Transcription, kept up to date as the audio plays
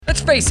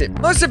face it,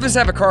 most of us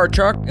have a car or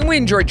truck, and we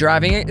enjoy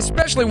driving it,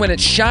 especially when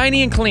it's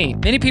shiny and clean.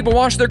 Many people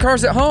wash their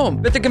cars at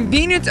home, but the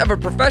convenience of a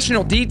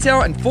professional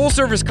detail and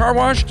full-service car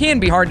wash can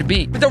be hard to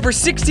beat. With over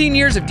 16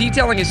 years of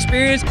detailing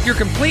experience, your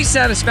complete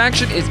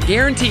satisfaction is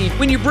guaranteed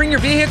when you bring your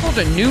vehicle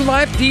to New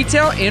Life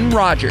Detail in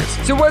Rogers.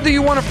 So whether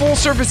you want a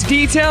full-service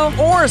detail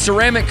or a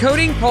ceramic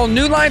coating, call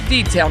New Life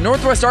Detail,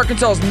 Northwest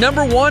Arkansas's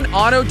 #1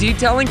 auto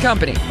detailing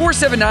company,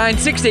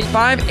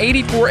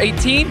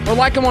 479-685-8418, or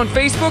like them on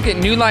Facebook at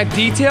New Life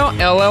Detail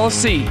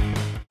LLC.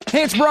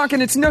 Hey, it's Brock,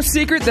 and it's no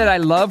secret that I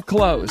love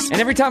clothes. And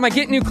every time I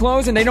get new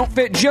clothes and they don't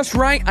fit just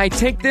right, I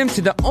take them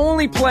to the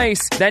only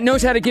place that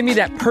knows how to give me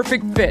that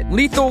perfect fit.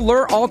 Lethal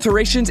Lure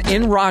Alterations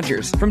in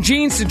Rogers. From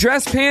jeans to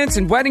dress pants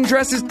and wedding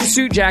dresses to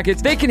suit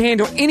jackets, they can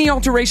handle any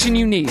alteration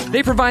you need.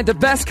 They provide the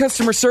best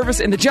customer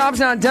service, and the job's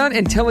not done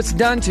until it's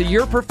done to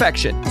your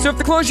perfection. So if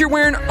the clothes you're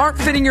wearing aren't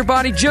fitting your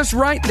body just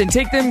right, then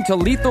take them to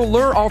Lethal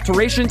Lure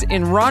Alterations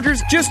in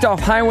Rogers, just off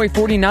Highway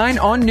 49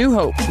 on New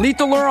Hope.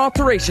 Lethal Lure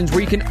Alterations,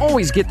 where you can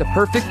always get the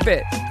perfect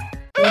fit.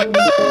 Good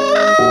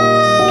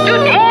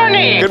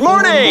morning! Good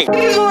morning!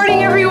 Good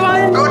morning,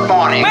 everyone! Good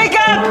morning! Wake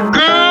up!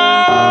 Good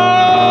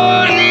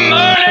morning!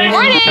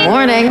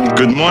 Morning!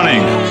 Good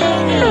morning.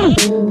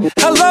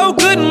 Hello,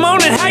 good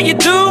morning, how you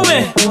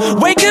doing?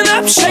 Waking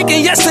up,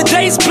 shaking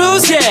yesterday's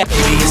blues, yeah.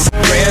 Baby, it's a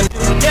brand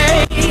new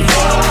day.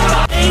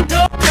 Ain't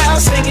no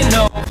clouds hanging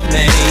over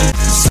me.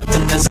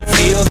 Something doesn't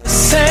feel the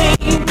same.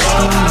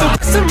 The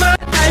rest of my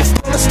life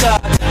gonna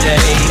start today.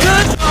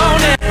 Good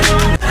morning.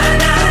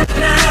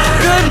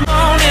 Good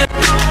morning.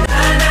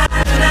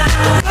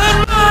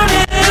 Good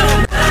morning.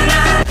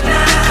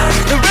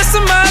 The rest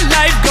of my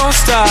life gonna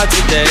start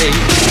today.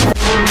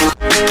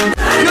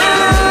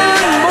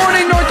 Good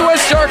morning,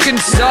 Northwest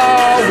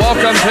Arkansas.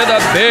 Welcome to the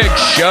big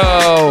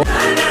show.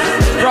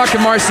 Brock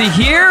and Marci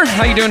here.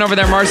 How you doing over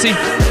there, Marci?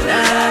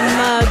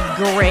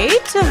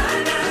 Great.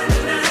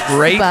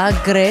 Great.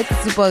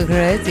 Super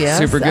great, yes.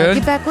 Super good.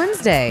 Give Back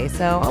Wednesday,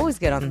 so always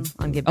good on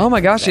Give Back Oh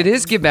my gosh, Wednesday. it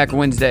is Give Back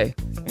Wednesday.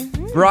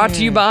 Brought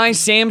to you by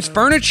Sam's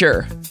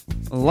Furniture.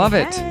 Love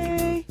it.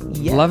 Hey.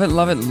 Yes. Love it,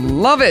 love it,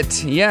 love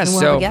it. Yes, And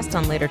we'll so have a guest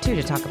on later, too,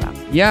 to talk about.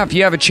 yeah, if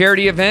you have a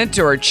charity event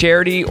or a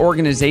charity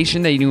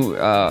organization that you,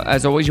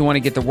 as always, you want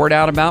to get the word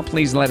out about,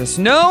 please let us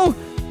know.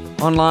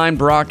 Online,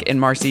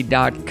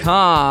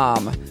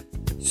 brockandmarci.com.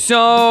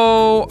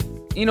 So,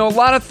 a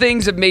lot of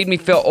things have made me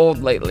feel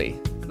old lately.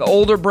 The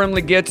older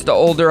Brimley gets, the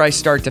older I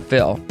start to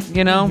feel,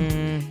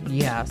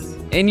 Yes.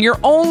 And you're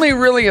only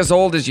really as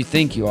old as you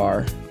think you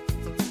are.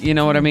 You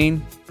know what I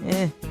mean?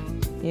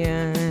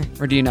 Yeah.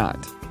 Or do you not?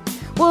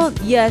 Well,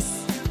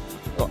 yes.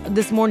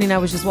 This morning I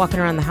was just walking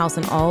around the house,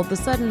 and all of a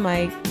sudden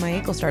my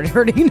ankle started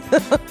hurting.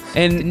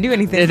 And didn't do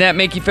anything. Did that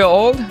make you feel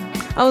old?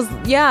 I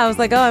was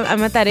like, oh,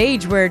 I'm at that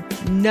age where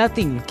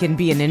nothing can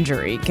be an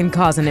injury, can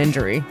cause an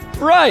injury.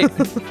 Right.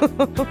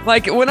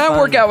 Like when I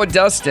work out with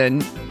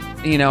Dustin,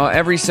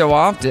 every so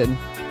often,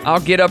 I'll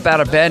get up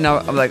out of bed and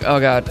I'm like, oh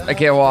God, I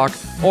can't walk.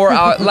 Or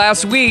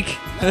last week,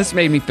 this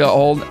made me feel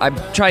old. I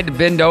tried to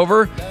bend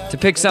over to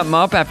pick something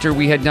up after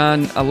we had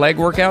done a leg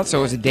workout, so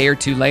it was a day or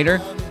two later.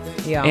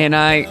 Yeah. And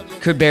I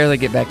could barely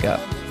get back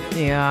up.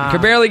 Yeah.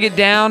 Could barely get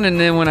down, and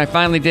then when I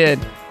finally did,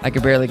 I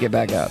could barely get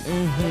back up.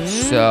 Mm-hmm.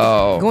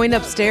 So going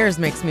upstairs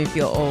makes me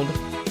feel old.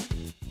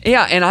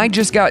 yeah, and I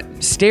just got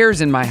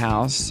stairs in my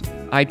house.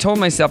 I told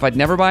myself I'd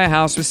never buy a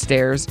house with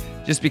stairs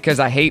just because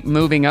I hate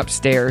moving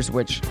upstairs,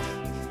 which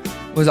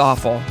was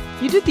awful.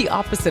 You did the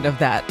opposite of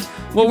that.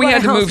 Well, we bought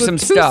had a to house move with some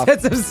two stuff.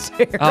 Sets of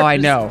stairs. Oh, I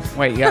know.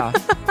 Wait, yeah.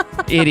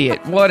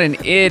 Idiot. What an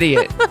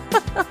idiot.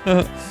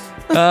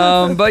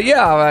 But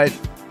yeah,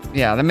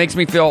 that makes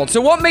me feel old.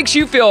 So what makes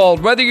you feel old?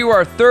 Whether you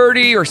are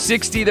 30 or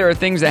 60, there are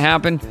things that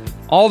happen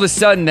all of a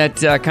sudden that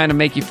kind of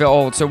make you feel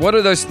old. So what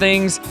are those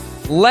things?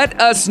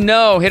 Let us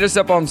know. Hit us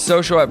up on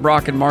social at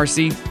Brock and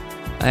Marci.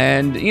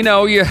 And, you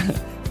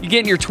get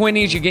in your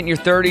 20s, you get in your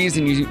 30s,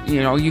 and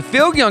you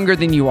feel younger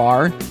than you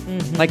are.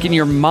 Mm-hmm. Like in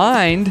your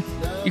mind,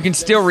 you can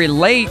still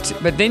relate,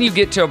 but then you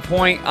get to a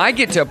point, I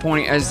get to a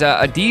point as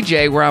a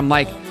DJ where I'm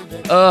like,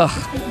 ugh,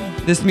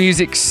 this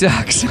music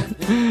sucks. Yeah.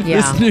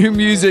 This new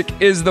music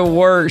is the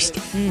worst.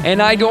 Mm-hmm.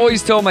 And I'd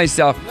always told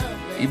myself,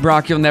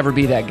 Brock, you'll never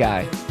be that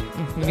guy.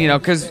 Mm-hmm.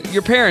 Because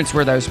your parents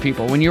were those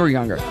people when you were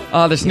younger.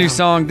 Oh, this new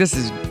song, this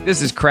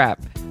is crap.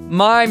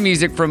 My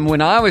music from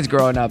when I was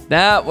growing up,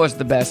 that was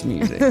the best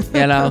music,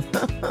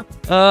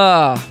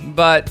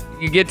 but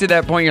you get to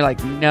that point, you're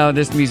like, no,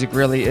 this music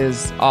really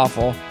is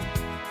awful.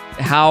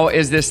 How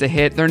is this a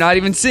hit? They're not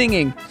even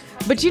singing.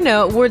 But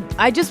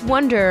I just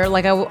wonder,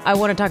 like, I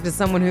want to talk to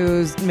someone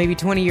who's maybe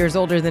 20 years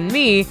older than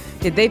me.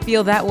 Did they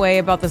feel that way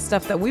about the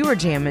stuff that we were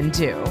jamming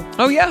to?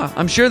 Oh, yeah.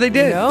 I'm sure they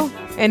did.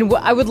 And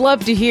I would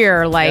love to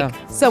hear,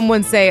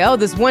 someone say, oh,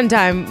 this one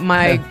time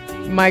my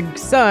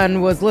son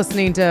was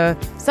listening to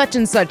such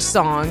and such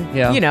song,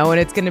 and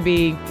it's going to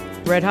be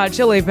Red Hot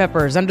Chili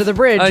Peppers, Under the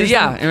Bridge.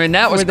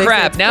 That was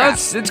crap. Now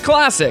it's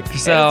classic.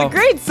 So it's a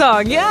great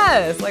song,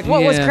 yes. Like,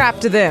 what was crap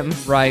to them?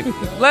 Right.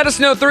 Let us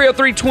know,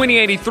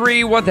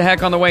 303-2083. What the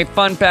heck on the way?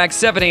 Fun Pack,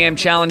 7 a.m.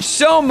 challenge.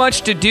 So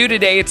much to do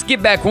today. It's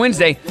Give Back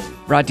Wednesday.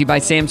 Brought to you by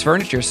Sam's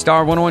Furniture,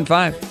 Star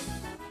 1015.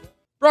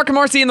 Brock and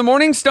Marci in the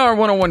morning, Star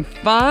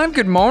 1015.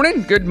 Good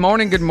morning, good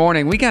morning, good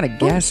morning. We got a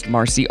guest,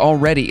 Marci,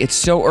 already. It's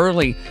so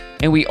early,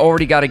 and we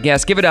already got a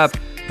guest. Give it up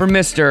for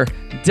Mr.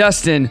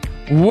 Dustin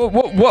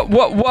Williams. What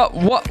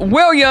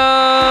are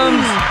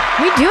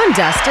you doing,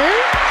 Dustin?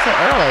 So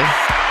early.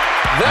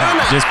 Very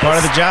nice. Just part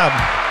of the job.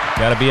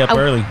 Got to be up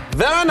early.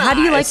 Very nice. How do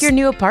you like your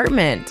new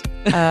apartment?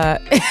 In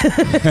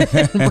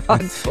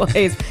Brock's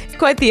place. It's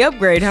quite the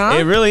upgrade, huh?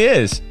 It really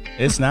is.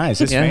 It's nice.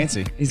 It's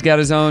fancy. He's got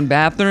his own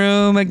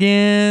bathroom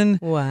again.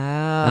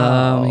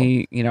 Wow.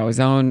 His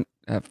own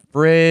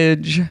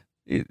fridge.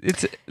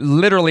 It's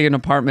literally an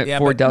apartment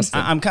for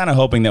Dustin. I'm kind of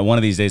hoping that one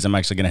of these days I'm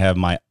actually going to have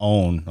my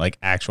own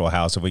actual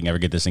house if we can ever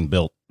get this thing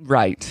built.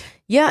 Right.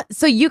 Yeah.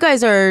 So you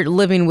guys are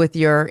living with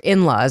your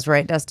in-laws,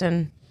 right,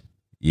 Dustin?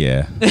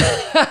 Yeah.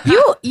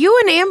 You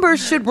and Amber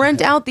should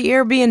rent out the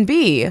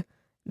Airbnb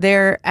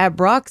there at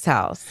Brock's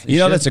house.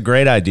 That's a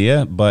great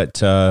idea, but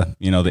the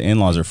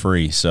in-laws are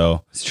free,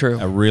 so it's true.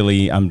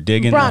 I'm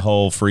digging the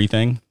whole free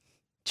thing.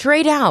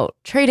 Trade out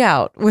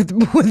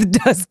with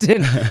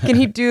Dustin. Can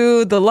he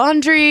do the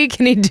laundry?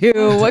 Can he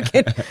do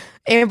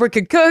Amber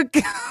could cook?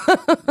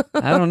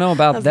 I don't know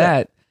about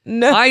that.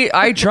 No.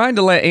 I tried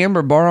to let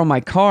Amber borrow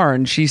my car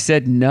and she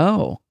said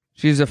no.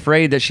 She was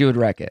afraid that she would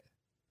wreck it.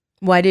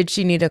 Why did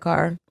she need a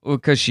car? Well,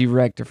 because she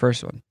wrecked her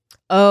first one.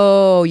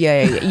 Oh,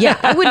 yeah.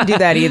 I wouldn't do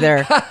that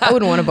either. I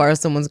wouldn't want to borrow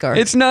someone's car.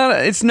 It's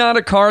not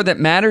a car that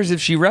matters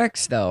if she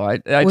wrecks, though.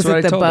 Was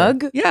it the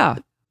Bug? Yeah.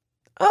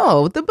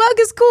 Oh, the Bug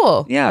is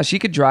cool. Yeah, she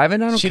could drive it. I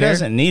don't care. She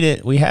doesn't need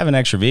it. We have an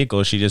extra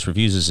vehicle. She just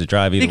refuses to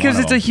drive either because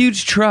one of them. It's a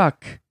huge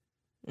truck.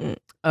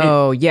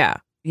 Yeah.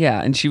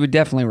 Yeah, and she would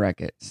definitely wreck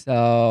it.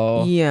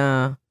 So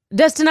yeah.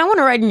 Dustin, I want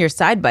to ride in your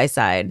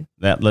side-by-side.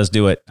 Let's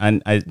do it.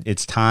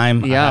 It's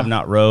time. Yeah. I have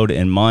not rode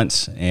in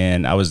months,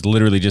 and I was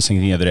literally just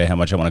thinking the other day how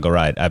much I want to go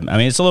ride. I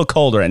mean, it's a little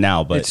cold right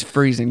now, but it's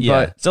freezing. Yeah,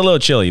 but it's a little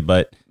chilly,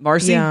 but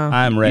Marci,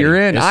 I'm ready.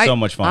 You're in. It's so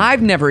much fun.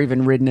 I've never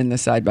even ridden in the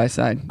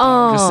side-by-side.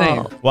 Oh. Just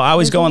saying. Well, I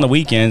always go on the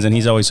weekends, and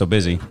he's always so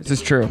busy. This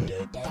is true.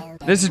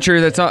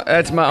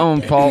 That's my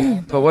own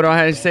fault. But what do I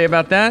have to say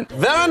about that?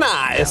 Very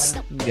nice.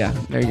 Yeah,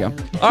 there you go.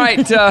 All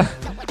right.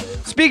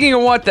 Speaking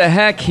of what the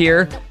heck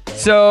here.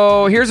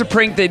 So here's a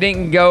prank that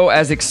didn't go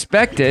as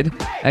expected.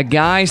 A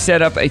guy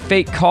set up a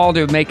fake call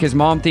to make his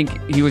mom think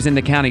he was in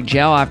the county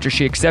jail. After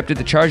she accepted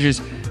the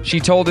charges,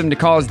 she told him to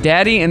call his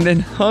daddy and then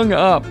hung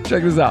up.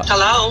 Check this out.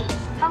 Hello?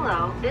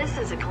 Hello, this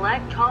is a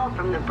collect call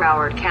from the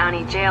Broward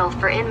County Jail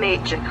for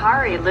inmate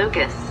Jakari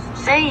Lucas.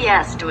 Say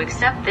yes to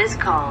accept this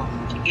call.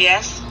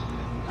 Yes?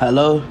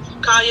 Hello?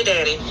 Call your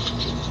daddy.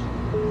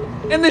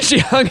 And then she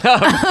hung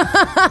up.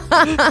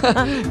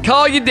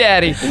 Call your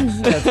daddy.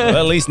 Well,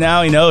 at least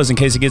now he knows in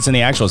case it gets in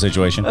the actual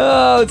situation.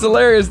 Oh, it's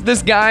hilarious.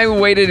 This guy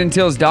waited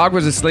until his dog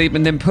was asleep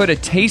and then put a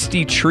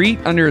tasty treat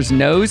under his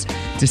nose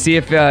to see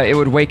if it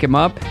would wake him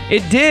up.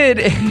 It did,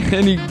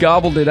 and he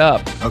gobbled it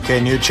up. Okay,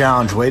 new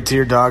challenge. Wait till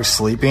your dog's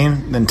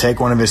sleeping, then take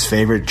one of his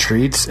favorite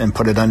treats and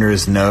put it under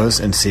his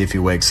nose and see if he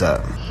wakes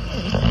up.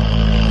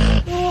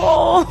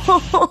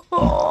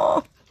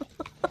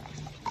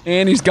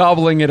 And he's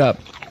gobbling it up.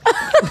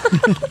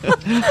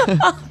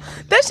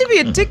 That should be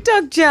a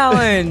TikTok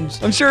challenge.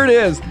 I'm sure it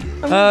is.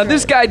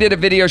 This guy did a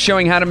video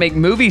showing how to make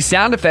movie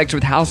sound effects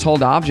with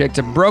household objects.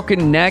 A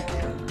broken neck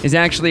is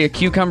actually a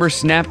cucumber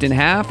snapped in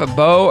half. A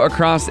bow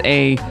across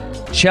a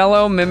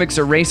cello mimics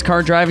a race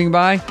car driving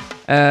by.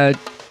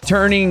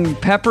 Turning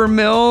pepper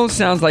mill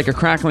sounds like a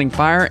crackling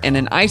fire. And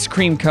an ice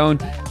cream cone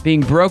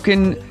being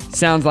broken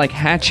sounds like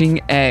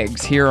hatching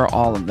eggs. Here are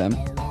all of them.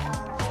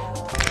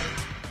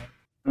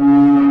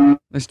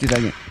 Let's do that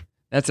again.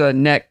 That's a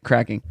neck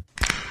cracking.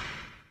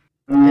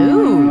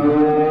 Ooh.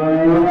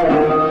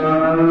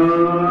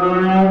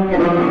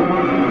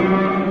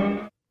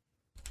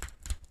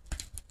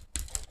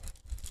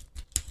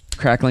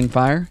 Crackling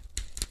fire.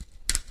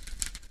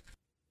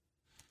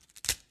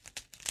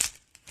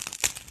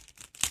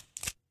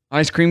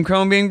 Ice cream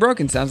cone being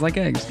broken. Sounds like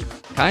eggs.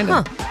 Kind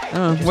of.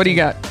 Huh. What do you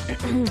got?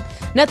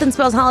 Nothing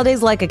spells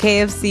holidays like a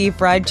KFC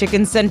fried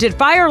chicken scented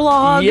fire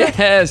log.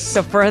 Yes.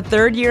 So for a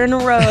third year in a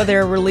row,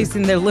 they're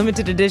releasing their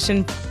limited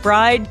edition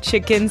fried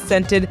chicken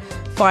scented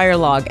fire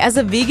log. As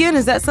a vegan,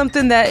 is that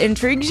something that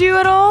intrigues you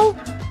at all?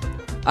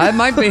 It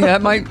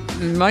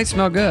might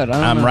smell good.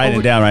 I'm writing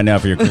it down right now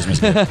for your Christmas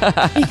gift.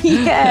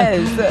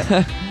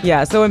 Yes.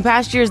 Yeah, so in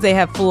past years, they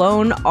have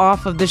flown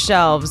off of the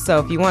shelves. So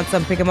if you want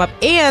some, pick them up.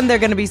 And they're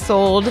going to be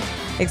sold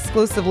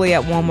exclusively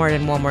at Walmart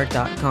and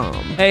Walmart.com.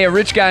 Hey, a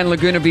rich guy in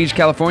Laguna Beach,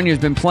 California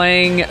has been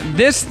playing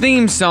this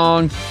theme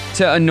song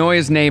to annoy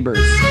his neighbors.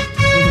 He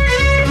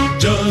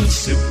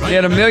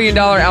had $1 million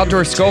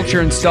outdoor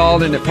sculpture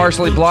installed and it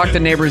partially blocked the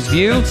neighbor's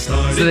view. So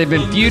they've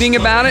been feuding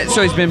about it.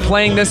 So he's been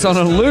playing this on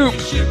a loop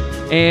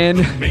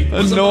and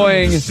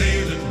annoying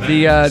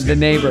the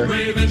neighbor.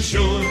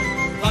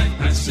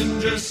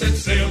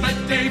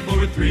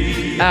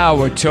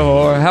 Our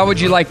tour. How would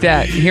you like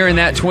that? Hearing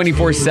that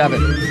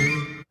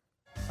 24/7.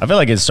 I feel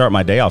like it'd start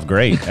my day off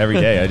great every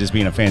day. I just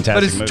be in a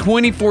fantastic mood. But it's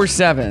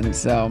 24/7.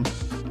 So,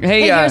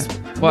 hey,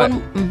 What?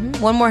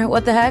 One more.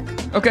 What the heck?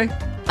 Okay.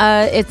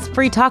 It's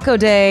free taco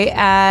day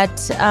at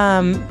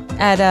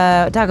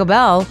Taco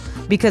Bell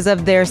because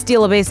of their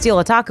Steal a Base, Steal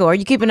a Taco. Are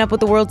you keeping up with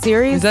the World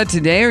Series? Is that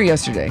today or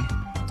yesterday?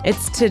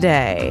 It's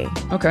today.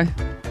 Okay.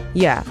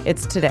 Yeah,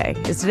 it's today.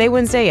 Is today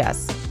Wednesday?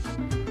 Yes.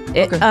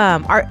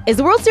 Is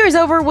the World Series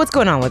over? What's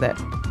going on with it?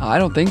 I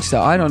don't think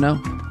so. I don't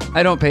know.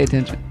 I don't pay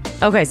attention.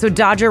 Okay, so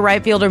Dodger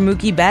right fielder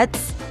Mookie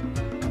Betts,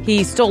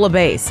 he stole a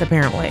base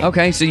apparently.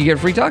 Okay, so you get a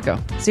free taco.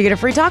 So you get a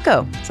free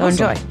taco. So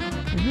Awesome. Enjoy.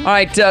 All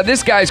right,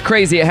 this guy's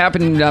crazy. It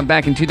happened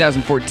back in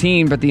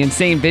 2014, but the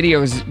insane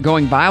video is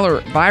going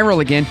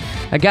viral again.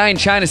 A guy in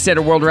China set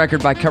a world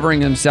record by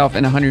covering himself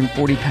in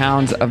 140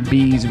 pounds of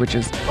bees, which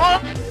is...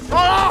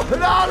 Oh, no,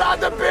 not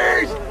the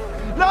bees!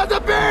 Not the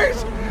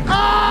bees!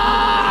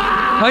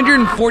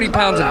 140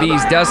 pounds of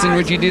bees. Dustin,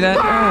 would you do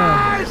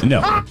that?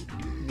 No.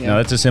 No,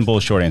 that's a simple,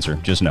 short answer.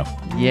 Just no.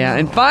 Yeah,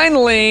 and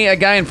finally, a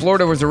guy in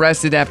Florida was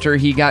arrested after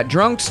he got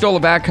drunk, stole a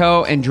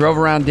backhoe, and drove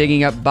around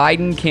digging up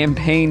Biden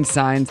campaign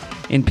signs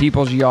in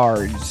people's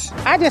yards.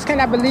 I just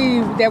cannot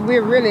believe that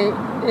we're really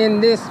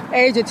in this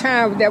age of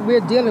time that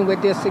we're dealing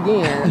with this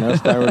again.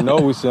 Next thing we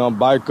know, we see him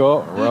bike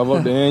up, rev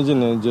up the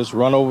engine, and just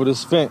run over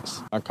this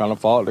fence. I kind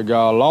of followed the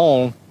guy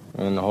along.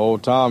 And the whole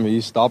time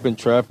he's stopping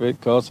traffic,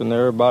 cussing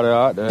everybody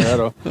out. They had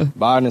a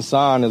Biden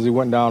sign as he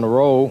went down the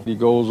road. He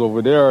goes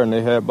over there and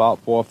they had about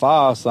 4 or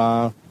 5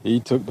 signs.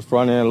 He took the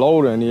front end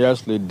loader and he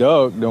actually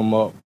dug them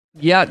up.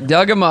 Yeah,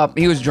 dug him up.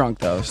 He was drunk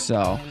though,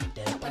 so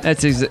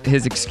that's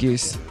his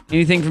excuse.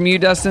 Anything from you,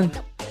 Dustin?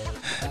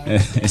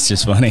 It's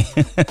just funny.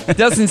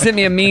 Dustin sent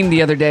me a meme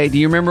the other day. Do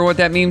you remember what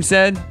that meme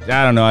said?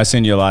 I don't know. I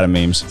send you a lot of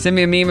memes. Sent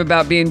me a meme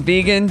about being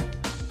vegan,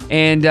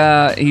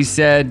 and he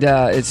said,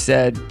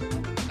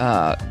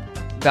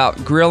 about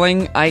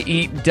grilling, I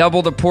eat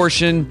double the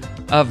portion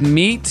of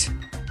meat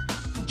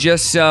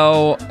just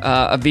so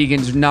a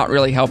vegan's not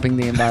really helping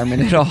the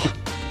environment at all.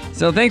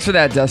 So thanks for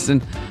that, Dustin.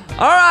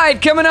 All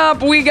right, coming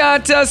up, we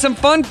got some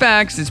fun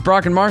facts. It's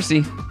Brock and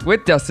Marci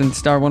with Dustin,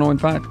 Star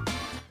 101.5.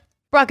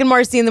 Brock and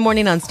Marci in the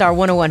morning on Star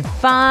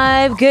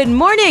 101.5. Good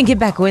morning. Get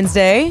Back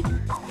Wednesday.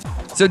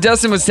 So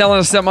Dustin was telling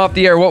us something off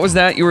the air. What was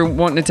that you were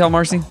wanting to tell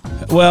Marci?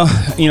 Well,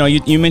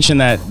 you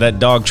mentioned that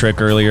dog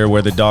trick earlier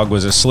where the dog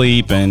was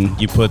asleep and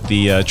you put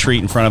the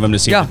treat in front of him to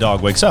see if the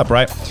dog wakes up,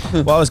 right?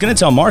 Well, I was going to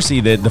tell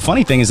Marci that the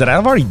funny thing is that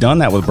I've already done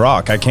that with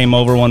Brock. I came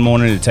over one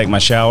morning to take my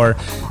shower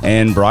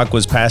and Brock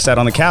was passed out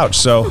on the couch.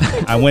 So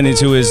I went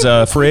into his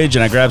fridge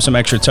and I grabbed some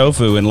extra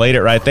tofu and laid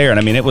it right there. And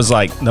I mean, it was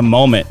like the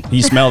moment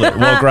he smelled it,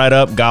 woke right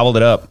up, gobbled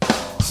it up.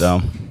 So,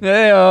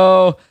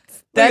 hey-oh.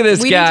 Look at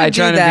this guy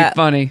trying to be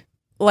funny.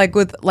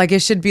 Like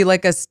it should be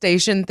like a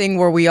station thing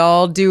where we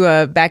all do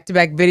a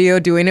back-to-back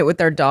video doing it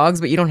with our dogs,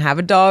 but you don't have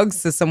a dog,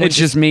 so someone it's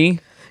just me.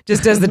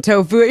 Just does the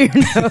tofu at your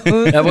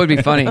nose. That would be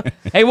funny.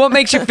 Hey, what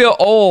makes you feel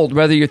old,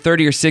 whether you're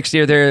 30 or 60?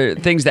 Are there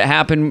things that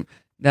happen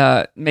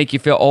make you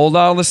feel old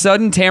all of a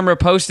sudden? Tamara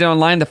posted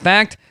online the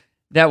fact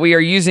that we are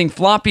using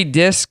floppy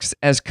disks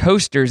as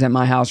coasters at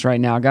my house right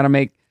now. Got to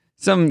make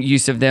some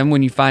use of them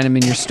when you find them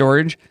in your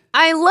storage.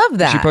 I love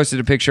that. She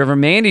posted a picture of her.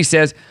 Mandy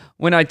says,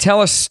 when I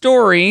tell a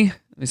story...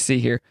 Let's see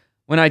here.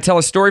 When I tell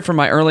a story from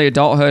my early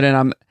adulthood and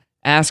I'm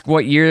asked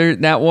what year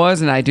that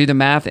was and I do the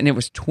math and it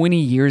was 20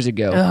 years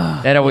ago,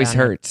 that always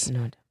hurts.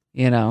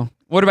 No.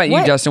 What about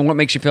you, Dustin? What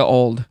makes you feel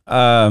old?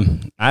 I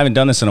haven't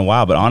done this in a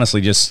while, but honestly,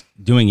 just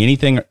doing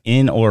anything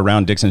in or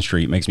around Dixon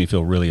Street makes me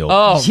feel really old.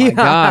 Oh, my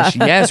gosh.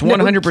 Yes,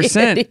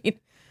 100%.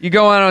 You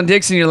go out on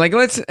Dixon, you're like,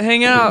 let's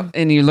hang out.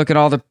 And you look at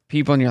all the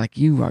people and you're like,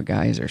 you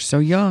guys are so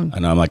young. I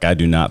know. I'm like, I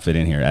do not fit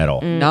in here at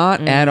all.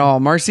 Not at all.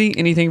 Marci,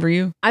 anything for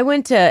you? I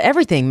went to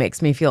everything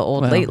makes me feel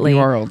old lately. You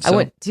are old. So.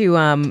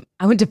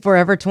 I went to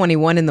Forever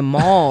 21 in the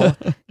mall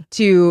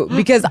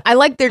because I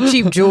like their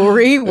cheap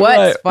jewelry.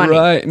 What's funny?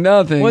 Right.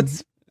 Nothing.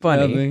 What's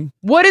funny? Nothing.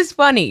 What is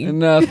funny?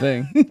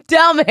 Nothing.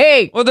 Tell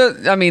me. Well,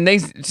 they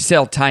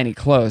sell tiny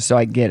clothes, so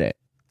I get it.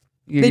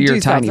 You're a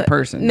tiny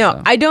person. No,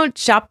 so. I don't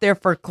shop there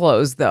for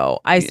clothes, though.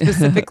 I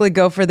specifically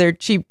go for their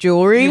cheap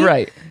jewelry.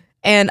 Right.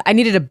 And I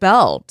needed a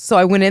belt. So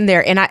I went in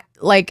there and I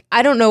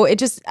don't know.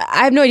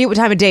 I have no idea what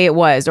time of day it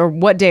was or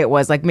what day it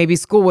was. Like maybe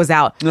school was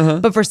out.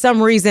 But for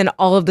some reason,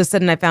 all of a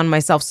sudden I found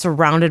myself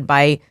surrounded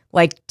by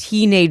like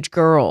teenage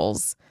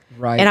girls.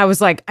 Right. And I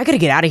was like, I got to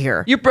get out of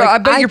here. I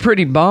bet you're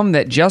pretty bummed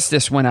that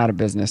Justice went out of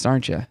business,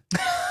 aren't you?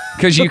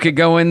 Because you could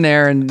go in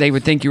there and they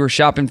would think you were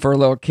shopping for a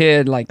little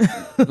kid, like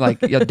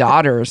your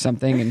daughter or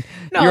something, and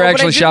you're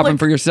actually shopping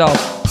for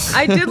yourself.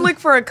 I did look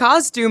for a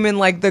costume in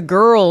like the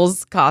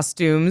girls'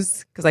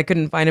 costumes because I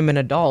couldn't find them in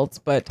adults,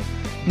 but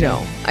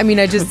no. I mean,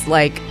 I just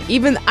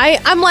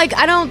I'm like,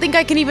 I don't think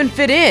I can even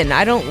fit in.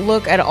 I don't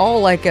look at all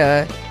like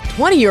a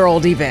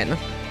 20-year-old even.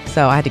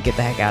 So I had to get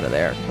the heck out of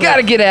there.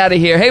 Gotta get out of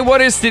here. Hey,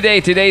 what is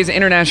today? Today's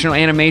International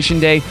Animation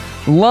Day,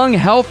 Lung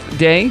Health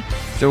Day.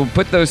 So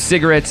put those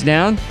cigarettes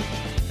down.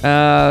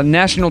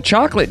 National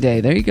Chocolate Day.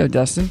 There you go,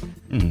 Dustin.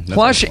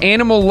 Plush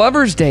Animal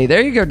Lovers Day.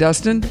 There you go,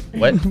 Dustin.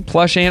 What?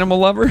 Plush Animal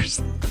Lovers.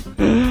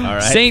 All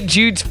right. St.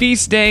 Jude's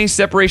Feast Day.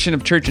 Separation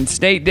of Church and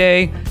State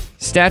Day.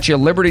 Statue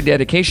of Liberty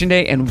Dedication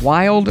Day, and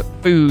Wild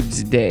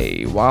Foods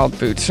Day. Wild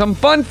foods. Some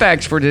fun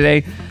facts for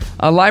today.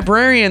 A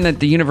librarian at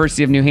the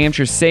University of New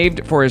Hampshire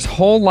saved for his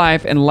whole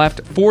life and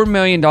left $4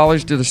 million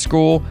to the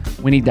school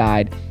when he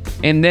died.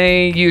 And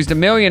they used $1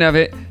 million of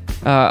it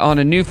on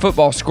a new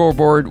football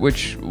scoreboard,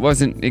 which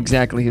wasn't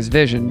exactly his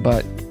vision,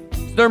 but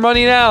it's their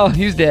money now.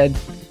 He's dead.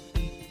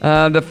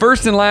 The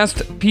first and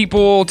last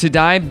people to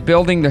die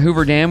building the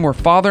Hoover Dam were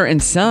father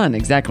and son,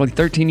 exactly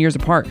 13 years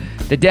apart.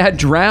 The dad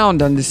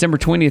drowned on December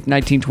 20th,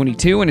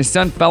 1922, and his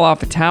son fell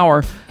off a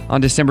tower on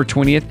December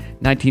 20th,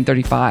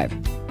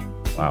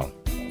 1935. Wow.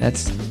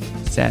 That's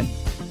sad.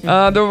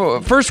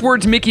 The first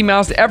words Mickey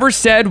Mouse ever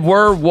said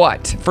were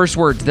what? First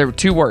words. There were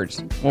 2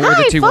 words. What were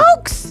the 2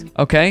 folks. words?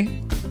 Okay.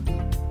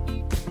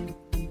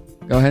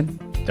 Go ahead.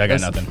 I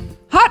got nothing.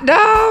 Hot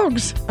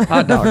dogs.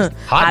 Hot dogs.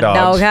 Hot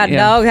dog,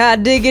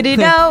 hot diggity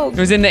dog. It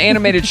was in the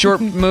animated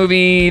short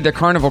movie The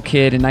Carnival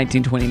Kid in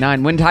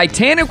 1929. When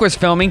Titanic was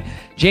filming,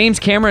 James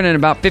Cameron and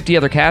about 50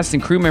 other cast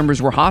and crew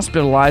members were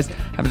hospitalized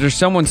after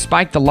someone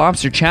spiked the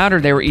lobster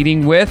chowder they were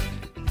eating with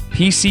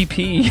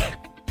PCP.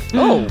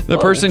 Oh, the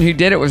person who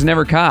did it was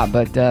never caught,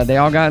 but they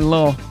all got a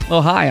little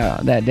high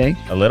that day.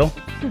 A little?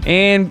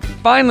 And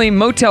finally,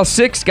 Motel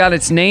 6 got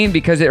its name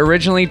because it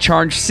originally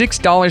charged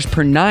 $6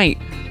 per night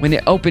when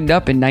it opened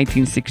up in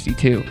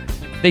 1962.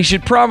 They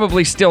should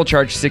probably still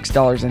charge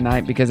 $6 a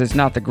night because it's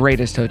not the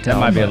greatest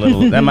hotel.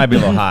 That might be a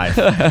little high.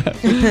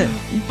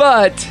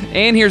 But,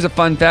 and here's a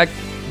fun fact,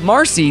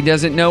 Marci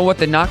doesn't know what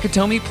the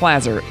Nakatomi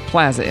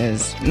Plaza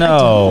is.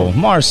 No,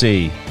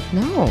 Marci.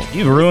 No.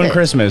 You've ruined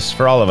Christmas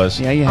for all of us.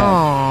 Yeah, you have.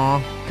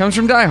 Aww. Comes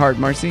from Die Hard,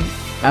 Marci.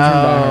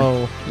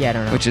 Oh, yeah, I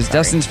don't know. Which is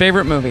Dustin's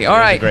favorite movie. All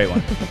right. A great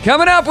one.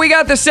 Coming up, we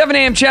got the 7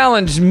 a.m.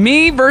 challenge.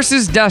 Me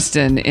versus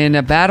Dustin in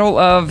a battle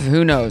of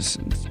who knows.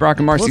 It's Brock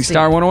and Marci,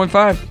 Star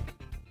 101.5.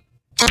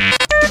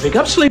 Wake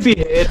up,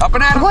 sleepyhead. Up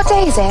and at 'em. What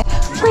day is it?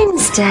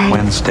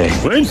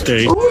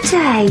 Wednesday. All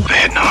day. I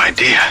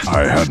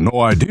had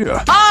no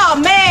idea. Oh,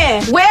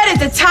 man. Where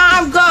did the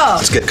time go?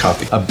 Let's get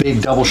coffee. A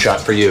big double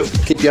shot for you.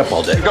 Keep you up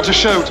all day. We've got a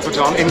show to put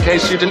on in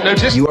case you didn't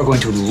notice. You are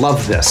going to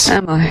love this.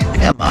 Am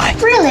I?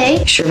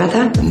 Really? Sure about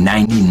that?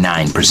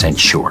 99%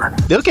 sure.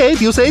 Okay, if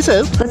you say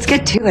so. Let's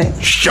get to it.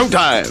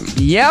 Showtime.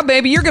 Yeah,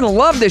 baby, you're going to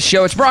love this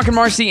show. It's Brock and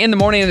Marci in the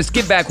morning, and it's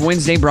Get Back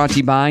Wednesday brought to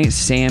you by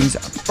Sam's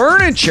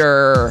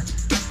Furniture.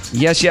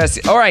 Yes.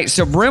 All right,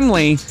 so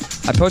Brimley,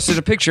 I posted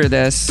a picture of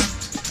this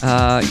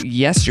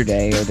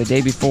yesterday or the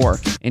day before,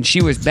 and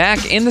she was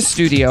back in the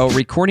studio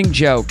recording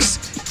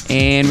jokes,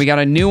 and we got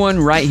a new one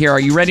right here. Are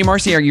you ready,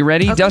 Marci? Are you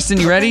ready? Okay. Dustin,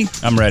 you ready?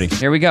 I'm ready.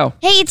 Here we go.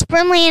 Hey, it's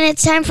Brimley, and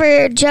it's time for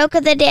your joke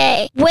of the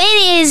day. When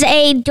is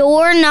a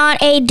door not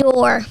a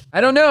door?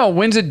 I don't know.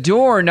 When's a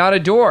door not a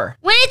door?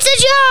 When it's a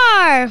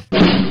jar!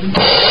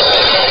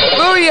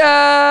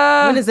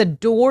 Booyah! When is a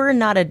door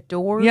not a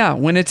door? Yeah,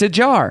 when it's a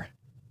jar.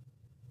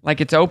 Like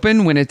it's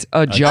open when it's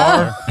a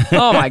jar.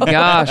 Oh my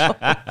gosh.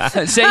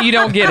 Say you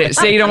don't get it.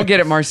 Say you don't get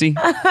it, Marci.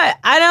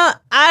 I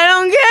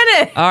don't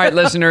get it. All right,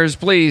 listeners,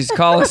 please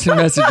call us and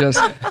message us.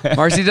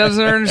 Marci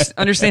doesn't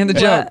understand the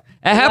joke.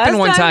 It happened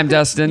one time,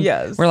 Dustin.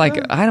 Yes. We're like,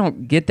 I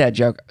don't get that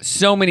joke.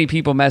 So many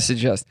people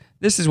message us.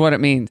 This is what it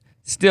means.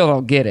 Still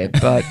don't get it,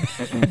 but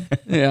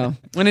yeah.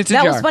 When it's a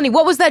jar. That was funny.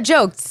 What was that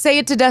joke? Say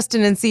it to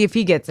Dustin and see if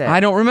he gets it.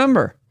 I don't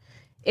remember.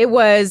 It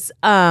was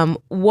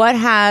what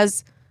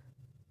has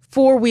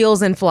 4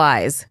 wheels and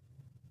flies?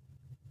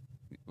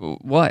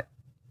 What?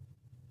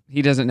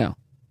 He doesn't know.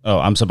 Oh,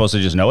 I'm supposed to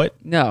just know it?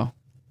 No.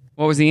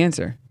 What was the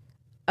answer?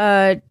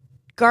 A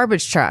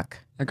garbage truck.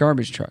 A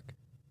garbage truck.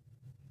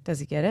 Does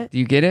he get it? Do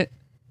you get it?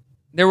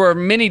 There were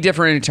many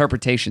different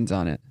interpretations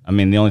on it. I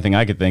mean, the only thing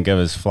I could think of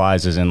is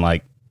flies as in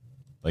like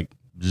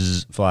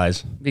zzz,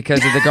 flies.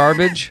 Because of the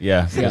garbage?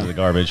 Yeah, because of the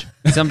garbage.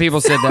 Some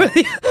people said that.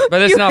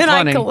 But it's you not and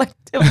funny. I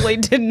collectively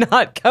did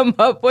not come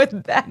up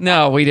with that.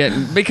 No, we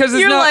didn't. Because it's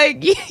You're not like,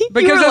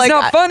 because it's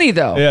not funny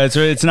though. Yeah,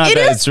 it's not It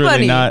that is it's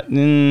really funny. not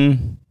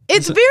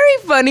It's very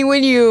funny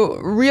when you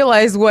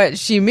realize what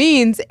she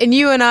means, and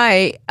you and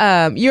I,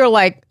 you're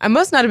like, I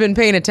must not have been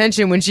paying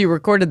attention when she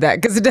recorded that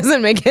because it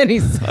doesn't make any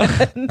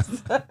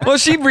sense. Well,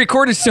 she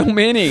recorded so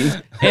many,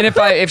 and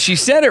if she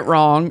said it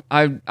wrong,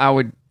 I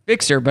would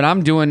fix her. But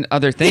I'm doing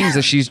other things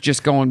as she's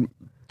just going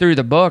through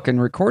the book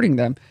and recording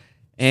them,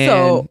 and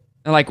So,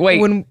 I'm like, wait,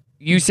 when-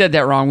 you said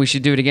that wrong. We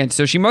should do it again.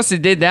 So she must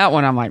have did that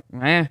one. I'm like,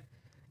 eh.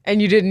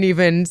 And you didn't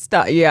even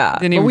stop. Yeah.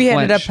 Didn't But even we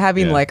ended up flinch.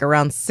 having Yeah. like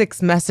around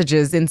 6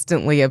 messages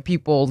instantly of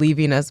people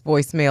leaving us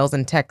voicemails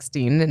and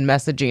texting and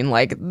messaging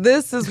like,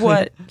 this is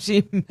what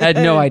she meant. Had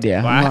no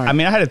idea. Well, I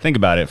mean, I had to think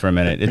about it for a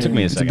minute. It took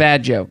me a It's a second.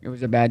 bad joke. It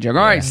was a bad joke.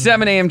 All right,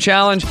 7 a.m.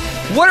 challenge.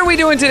 What are we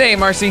doing today,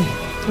 Marci?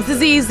 This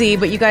is easy,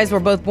 but you guys were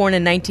both born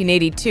in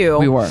 1982.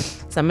 We were.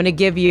 So I'm going to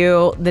give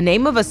you the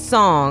name of a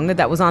song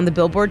that was on the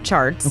Billboard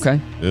charts. Okay.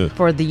 Ugh.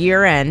 For the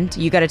year end.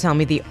 You got to tell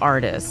me the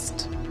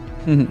artist.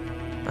 Okay.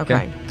 I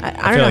I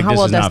don't feel know like how this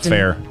well is Dustin. not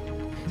fair.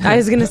 I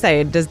was going to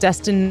say, does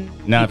Dustin.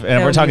 Now, and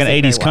know we're talking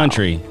music 80s very well?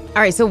 country.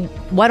 All right, so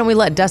why don't we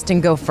let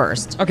Dustin go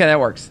first Okay, that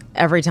works.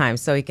 every time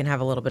so he can have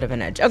a little bit of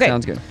an edge? Okay.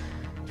 Sounds good.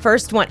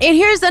 First one. And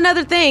here's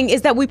another thing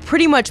is that we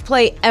pretty much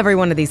play every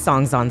one of these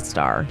songs on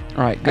Star.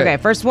 All right, good. Okay,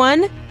 first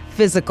one,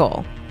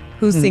 Physical.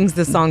 Who sings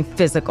the song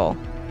Physical?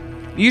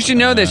 You should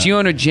know this. You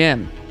own a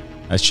gym.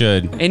 I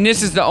should. And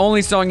this is the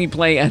only song you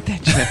play at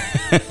that gym.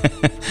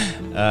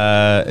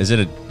 Is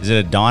it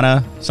a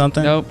Donna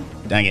something? Nope.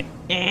 Dang it.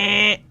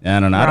 I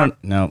don't know. I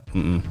don't know.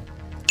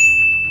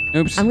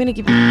 Oops. I'm going to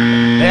give you...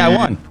 Hey, I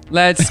won.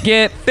 Let's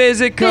get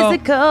physical.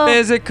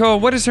 Physical.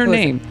 What is her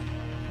name?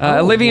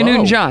 Olivia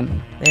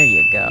Newton-John. There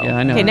you go. Yeah,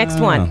 I know. Okay, next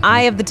one.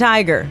 Eye of the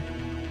Tiger.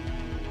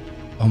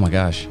 Oh my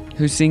gosh.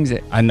 Who sings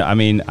it? I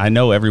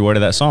know every word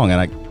of that song, and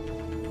I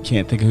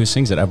can't think of who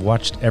sings it. I've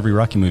watched every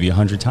Rocky movie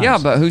 100 times. Yeah,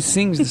 but who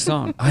sings the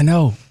song? I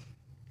know.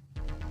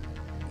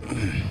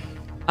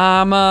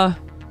 I'm a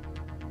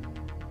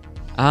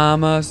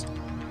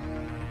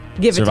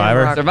Give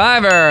Survivor? it to him,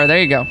 Survivor.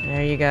 There you go.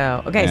 There you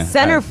go. Okay, Yeah,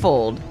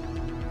 Centerfold.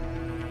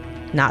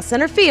 Not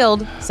center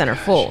field,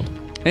 centerfold.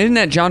 Isn't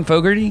that John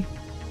Fogerty?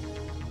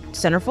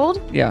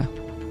 Centerfold? Yeah.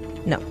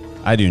 No.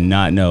 I do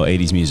not know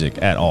 80s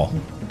music at all.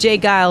 Jay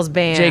Giles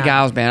Band. Jay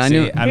Giles Band. I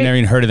knew. I've never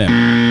even heard of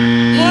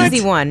them.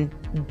 Easy one.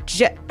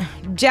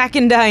 Jack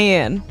and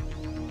Diane.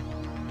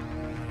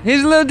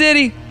 Here's a little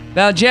ditty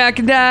about Jack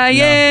and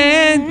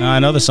Diane. No, I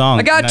know the song.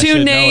 I got and I two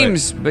should know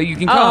names, but you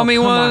can call me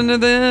come one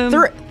of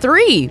them.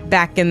 Three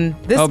back in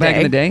this day. Oh, back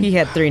in the day? He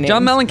had three names.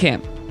 John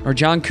Mellencamp. Or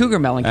John Cougar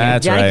Mellencamp.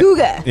 That's Johnny right.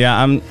 Cougar.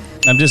 Yeah, I'm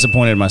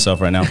disappointed in myself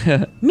right now.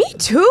 Me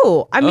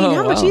too. I mean,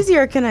 how much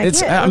easier can I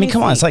It's. get? I mean,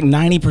 come on. It's like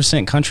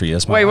 90% country.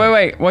 That's my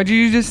Wait. What did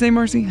you just say,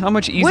 Marcy? How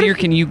much easier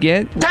can you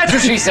get? That's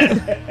what she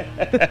said.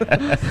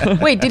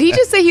 Wait, did he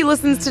just say he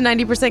listens to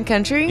 90%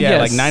 country? Yeah,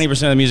 Yes. like 90%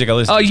 of the music I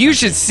listen to. Oh, you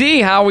should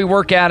see how we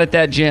work out at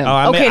that gym. Oh,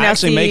 I Okay, now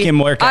actually see, make him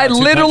work out I to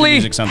country literally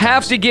music sometimes.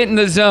 have to get in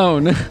the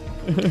zone.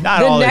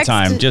 Not all the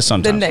time, just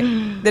sometimes.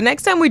 The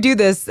next time we do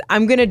this,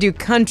 I'm going to do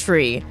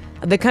country,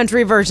 the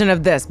country version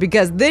of this,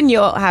 because then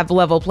you'll have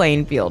level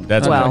playing field.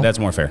 That's well. that's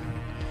more fair.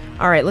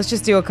 All right, let's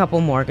just do a couple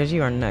more because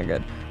you are not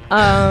good.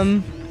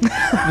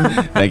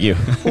 Thank you.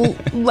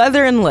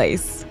 Leather and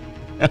Lace.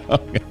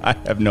 I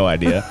have no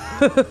idea.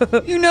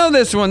 You know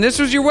this one. This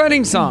was your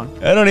wedding song.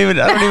 I don't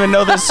even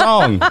know this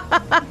song.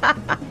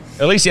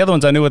 At least the other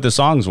ones I knew what the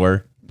songs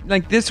were.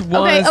 Like this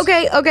was.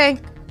 Okay.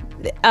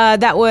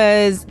 That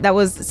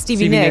was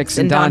Stevie Nicks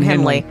and Don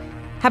Henley.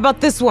 How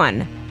about this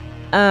one?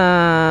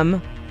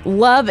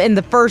 Love in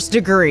the First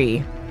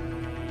Degree.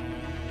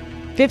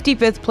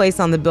 55th place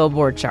on the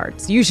Billboard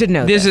charts. You should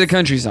know This is a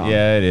country song.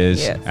 Yeah, it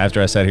is. Yes.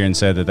 After I sat here and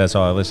said that's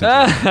all I listen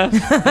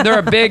to. They're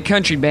a big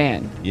country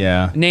band.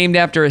 Yeah. Named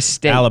after a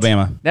state.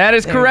 Alabama. That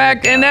is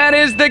correct, and that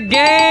is the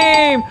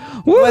game.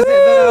 Was it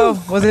though?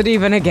 Was it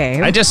even a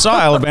game? I just saw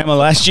Alabama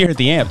last year at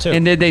the Amp too.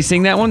 And did they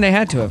sing that one? They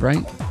had to have,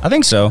 right? I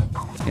think so.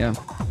 Yeah.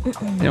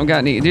 They don't got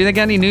any. Do they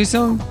got any new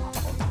song?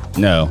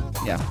 No.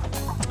 Yeah.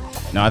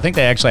 No, I think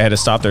they actually had to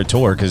stop their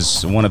tour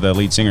because one of the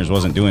lead singers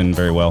wasn't doing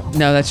very well.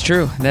 No, that's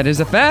true. That is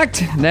a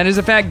fact. That is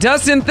a fact.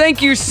 Dustin,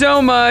 thank you so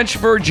much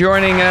for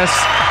joining us.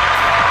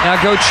 Now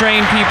go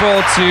train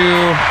people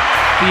to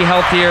be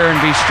healthier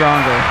and be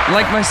stronger,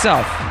 like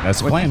myself.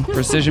 That's the plan.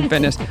 Precision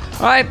Fitness.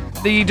 All right,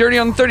 the Dirty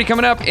on the 30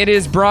 coming up. It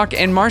is Brock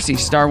and Marcy,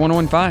 Star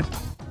 101.5.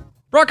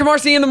 Brock and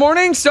Marcy in the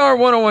morning, Star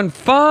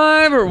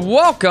 101.5.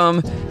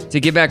 Welcome to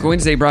Get Back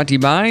Wednesday, brought to you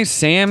by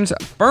Sam's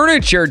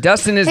Furniture.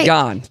 Dustin is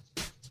gone.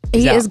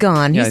 He is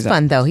gone. Yeah, he's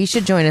fun, though. He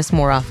should join us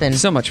more often.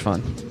 So much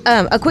fun.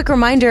 A quick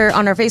reminder,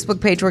 on our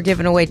Facebook page, we're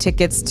giving away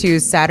tickets to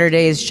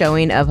Saturday's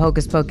showing of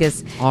Hocus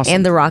Pocus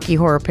and the Rocky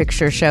Horror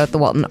Picture Show at the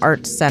Walton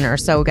Arts Center.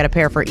 So we got a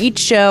pair for each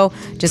show.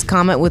 Just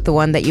comment with the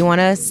one that you want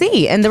to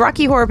see. And the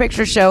Rocky Horror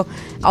Picture Show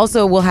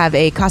also will have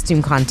a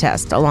costume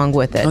contest along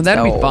with it. Oh,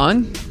 that'd be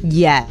fun.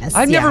 Yes.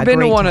 I've never been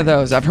to one of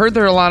those. I've heard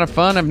they're a lot of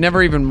fun. I've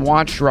never even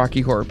watched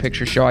Rocky Horror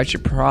Picture Show. I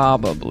should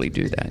probably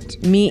do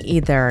that. Me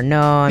either.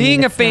 No.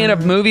 Being a fan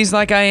of movies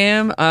like I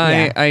am,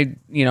 I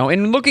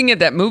and looking at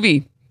that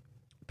movie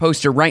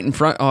poster right in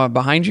front,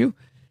 behind you,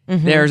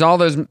 there's all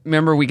those.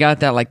 Remember, we got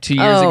that like 2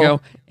 years ago,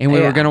 and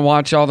we were going to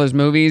watch all those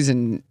movies,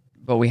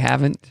 but we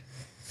haven't.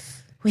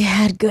 We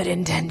had good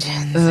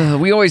intentions.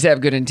 We always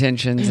have good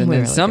intentions, and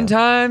then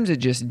sometimes it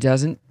just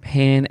doesn't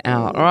pan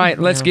out. All right,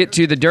 let's get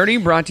to the Dirty,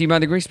 brought to you by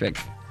the Grease Pig.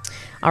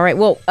 All right,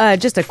 well,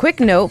 just a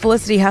quick note.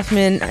 Felicity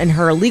Huffman and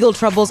her legal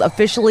troubles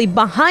officially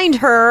behind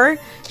her.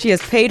 She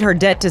has paid her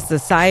debt to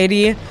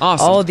society.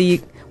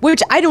 Awesome.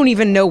 Which I don't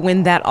even know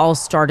when that all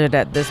started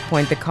at this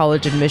point, the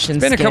college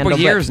admissions It's been scandal. a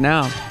couple years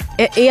now.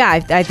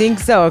 I think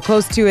so.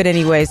 Close to it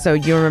anyway. So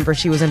you remember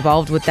she was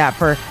involved with that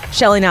for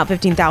shelling out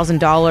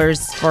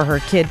 $15,000 for her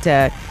kid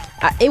to...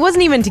 it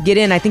wasn't even to get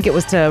in. I think it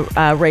was to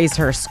raise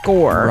her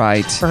score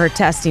for her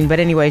testing. But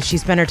anyway, she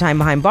spent her time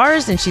behind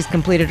bars and she's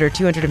completed her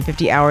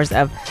 250 hours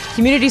of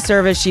community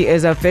service. She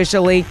is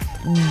officially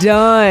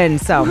done.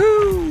 So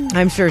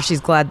I'm sure she's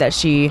glad that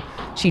she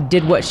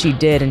did what she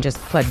did and just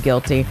pled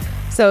guilty.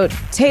 So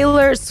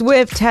Taylor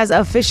Swift has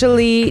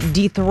officially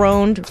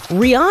dethroned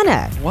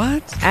Rihanna.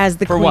 What? As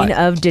the queen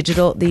of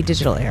the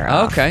digital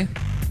era. Okay.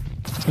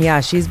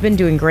 Yeah, she's been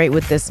doing great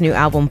with this new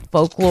album,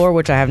 Folklore,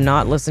 which I have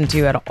not listened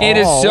to at all. It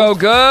is so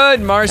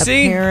good,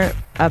 Marcy.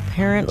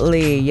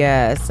 Apparently,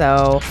 yeah.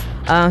 So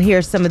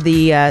here's some of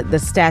the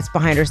stats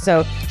behind her.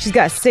 So she's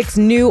got 6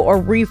 new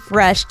or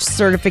refreshed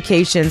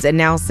certifications and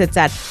now sits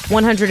at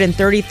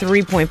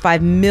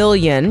 133.5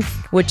 million,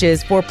 which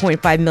is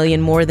 4.5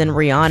 million more than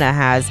Rihanna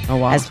has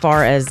as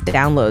far as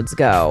downloads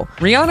go.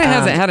 Rihanna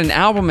hasn't had an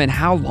album in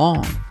how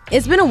long?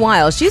 It's been a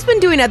while. She's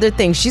been doing other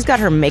things. She's got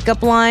her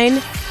makeup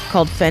line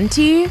called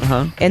Fenty.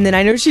 And then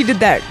I know she did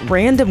that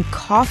random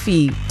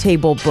coffee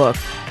table book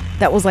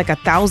that was like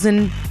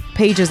 1,000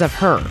 pages of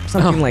her,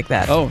 something like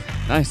that. Oh,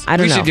 nice. I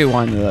don't know. We should do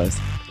one of those.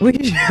 We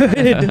should. We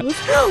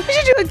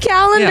should do a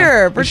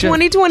calendar for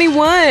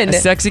 2021. A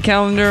sexy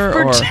calendar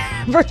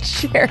for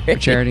charity. For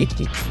charity.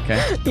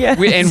 Okay. Yes.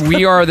 And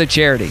we are the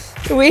charity.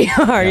 We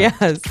are,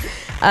 yes.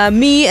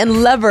 Me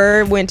and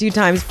Lover went 2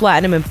 times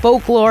platinum in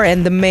Folklore,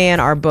 and The Man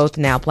are both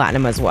now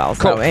platinum as well.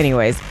 So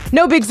anyways,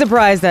 no big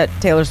surprise that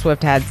Taylor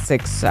Swift had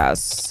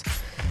success.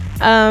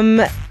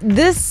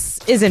 This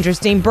is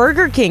interesting.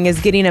 Burger King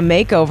is getting a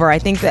makeover. I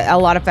think that a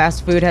lot of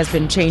fast food has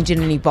been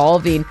changing and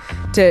evolving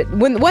to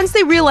once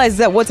they realize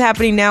that what's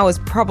happening now is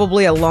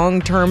probably a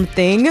long-term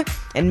thing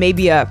and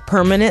maybe a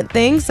permanent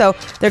thing. So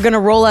they're going to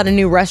roll out a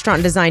new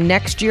restaurant design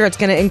next year. It's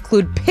going to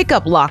include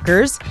pickup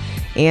lockers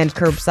and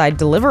curbside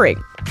delivery.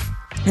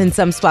 In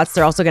some spots,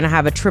 they're also going to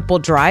have a triple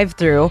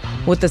drive-through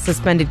with a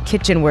suspended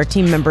kitchen where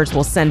team members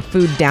will send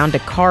food down to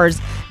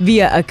cars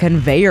via a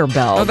conveyor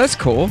belt. Oh, that's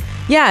cool.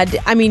 Yeah,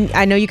 I mean,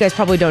 I know you guys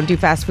probably don't do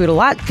fast food a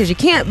lot because you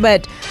can't,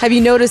 but have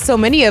you noticed so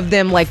many of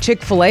them, like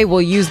Chick-fil-A,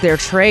 will use their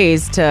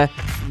trays to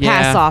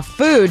pass off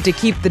food to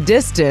keep the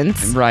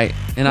distance? Right.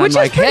 And I'm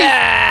like,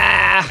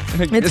 I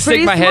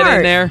stick my head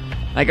in there.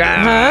 Like,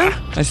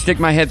 I stick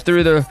my head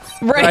through the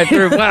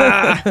drive-through.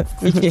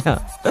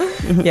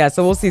 Yeah,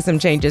 so we'll see some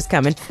changes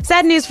coming.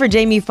 Sad news for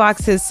Jamie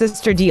Foxx. His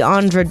sister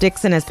Deandra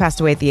Dixon has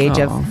passed away at the age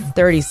of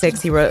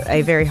 36. He wrote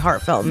a very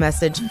heartfelt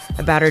message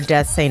about her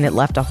death, saying it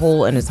left a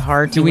hole in his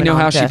heart. Do we know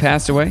how she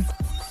passed away?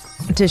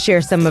 To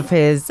share some of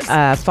his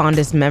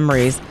fondest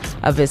memories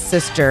of his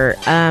sister.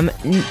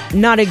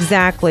 Not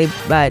exactly,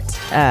 but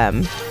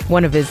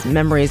one of his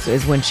memories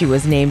is when she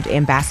was named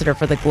ambassador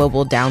for the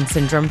Global Down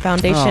Syndrome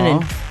Foundation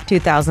in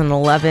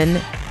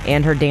 2011,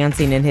 and her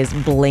dancing in his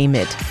Blame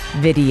It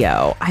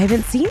video. I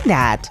haven't seen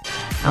that.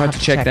 I'll have to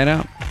check that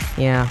out.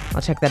 Yeah,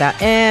 I'll check that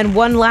out. And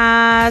one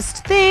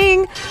last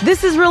thing.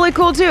 This is really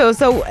cool too.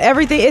 So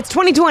it's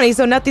 2020,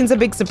 so nothing's a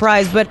big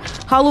surprise, but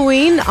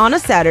Halloween on a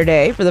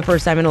Saturday for the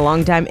first time in a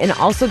long time, and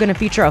also going to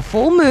feature a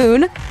full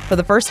moon for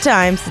the first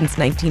time since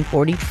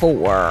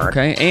 1944.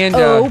 Okay, and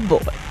oh boy.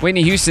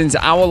 Whitney Houston's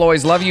I Will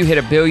Always Love You hit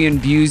 1 billion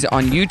views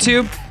on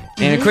YouTube.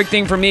 And a quick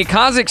thing for me,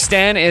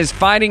 Kazakhstan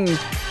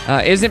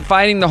isn't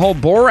fighting the whole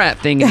Borat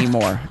thing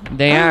anymore.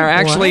 They are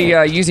actually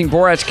using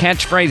Borat's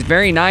catchphrase,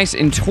 very nice,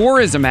 in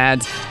tourism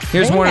ads.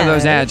 Here's one of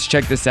those ads.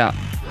 Check this out.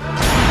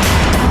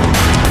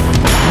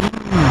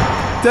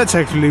 That's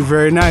actually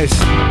very nice.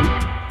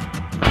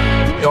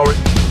 Y'all ready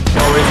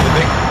for the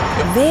big?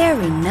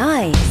 Very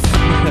nice.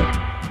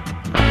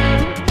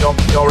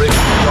 Y'all ready?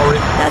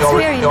 That's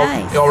very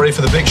nice. Y'all ready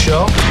for the big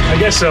show? I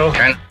guess so.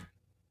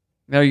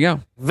 There you go.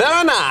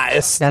 Very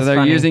nice. That's so they're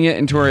funny. using it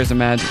in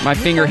tourism ads. My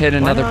finger hit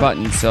another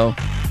button, so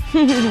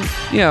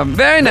yeah,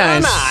 very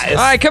nice. All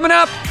right, coming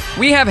up,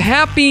 we have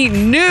happy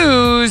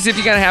news. If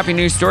you got a happy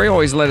news story,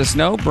 always let us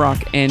know.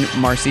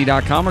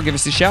 BrockandMarci.com or give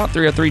us a shout,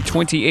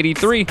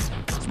 303-2083.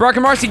 It's Brock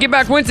and Marci Get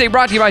Back Wednesday,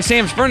 brought to you by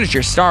Sam's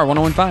Furniture, Star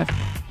 1015.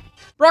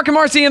 Brock and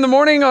Marci in the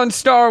morning on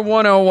Star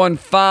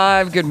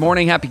 1015. Good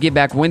morning. Happy Get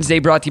Back Wednesday,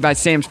 brought to you by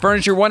Sam's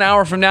Furniture. 1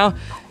 hour from now,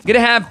 going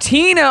to have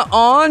Tina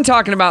on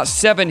talking about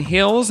Seven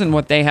Hills and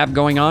what they have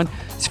going on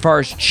as far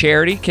as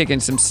charity,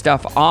 kicking some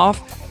stuff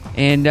off,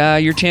 and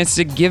your chance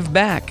to give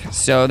back.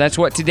 So that's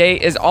what today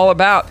is all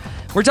about.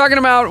 We're talking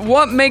about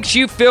what makes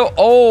you feel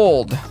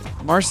old.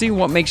 Marci,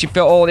 what makes you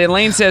feel old?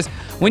 Elaine says,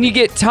 when you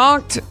get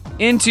talked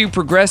into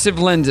progressive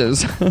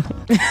lenses.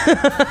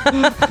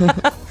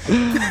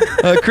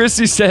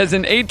 Christy says,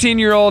 an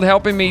 18-year-old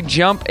helping me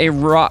jump a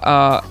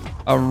rope.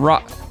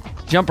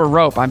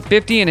 I'm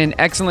 50 and in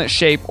excellent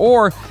shape,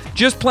 or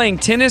just playing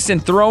tennis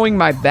and throwing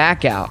my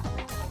back out.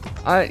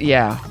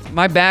 Yeah,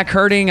 my back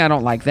hurting. I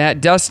don't like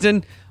that.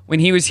 Dustin, when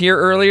he was here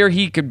earlier,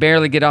 he could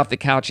barely get off the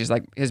couch. He's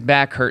like, his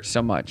back hurts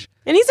so much.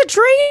 And he's a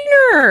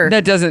trainer.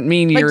 That doesn't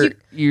mean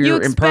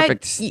you're in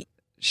perfect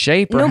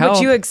shape or health.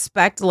 But you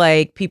expect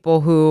like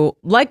people who,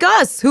 like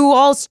us, who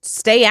all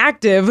stay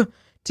active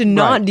to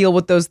not deal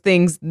with those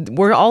things.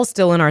 We're all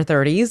still in our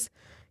 30s.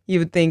 You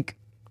would think,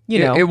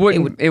 it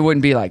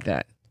wouldn't be like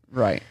that.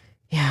 Right.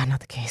 Yeah,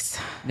 not the case.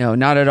 No,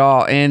 not at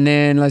all. And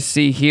then let's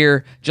see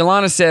here.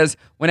 Jelana says,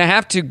 when I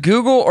have to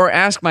Google or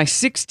ask my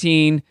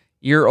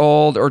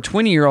 16-year-old or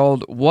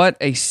 20-year-old what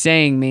a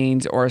saying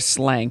means or a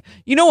slang.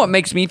 You know what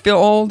makes me feel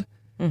old?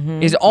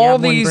 Mm-hmm. Is all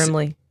these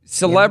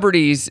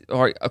celebrities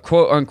or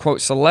quote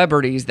unquote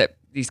celebrities that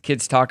these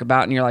kids talk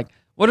about, and you're like,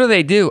 what do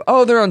they do?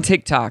 Oh, they're on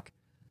TikTok.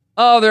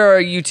 Oh, they're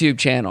a YouTube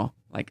channel.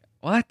 Like,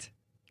 what?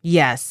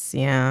 Yes,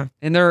 yeah.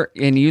 And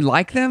you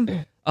like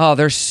them? Oh,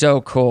 they're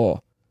so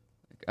cool.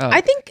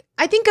 I think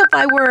if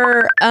I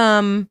were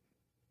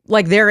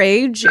like their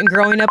age and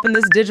growing up in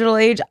this digital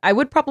age, I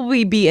would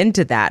probably be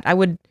into that. I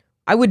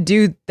would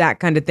do that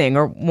kind of thing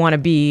or want to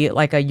be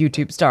like a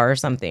YouTube star or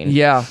something.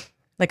 Yeah.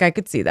 Like I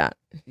could see that.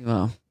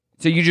 Well,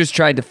 so you just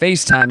tried to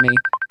FaceTime me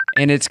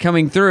and it's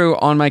coming through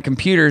on my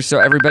computer so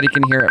everybody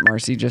can hear it,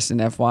 Marci, just an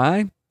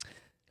FYI.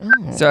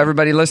 Oh. So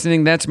everybody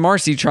listening, that's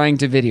Marci trying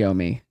to video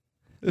me.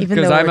 Even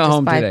because though I'm we're at just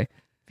home 5 today.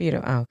 feet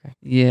away. Oh, okay.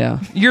 Yeah.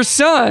 Your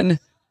son,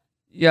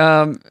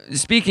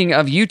 speaking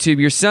of YouTube,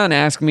 your son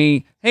asked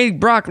me, hey,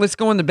 Brock, let's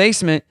go in the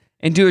basement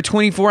and do a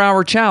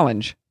 24-hour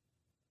challenge.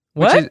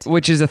 What?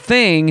 Which is a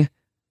thing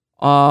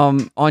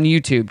on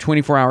YouTube,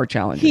 24-hour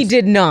challenges. He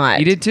did not.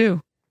 He did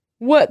too.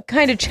 What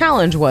kind of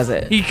challenge was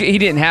it? He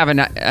didn't have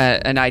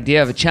an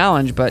idea of a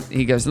challenge, but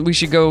he goes, we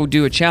should go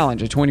do a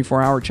challenge, a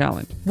 24-hour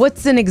challenge.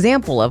 What's an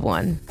example of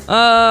one?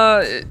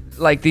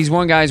 Like these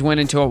one guys went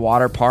into a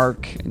water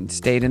park and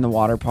stayed in the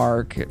water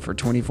park for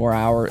 24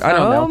 hours. I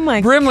don't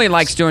know. Brimley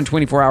likes doing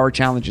 24-hour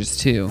challenges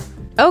too.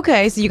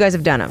 Okay, so you guys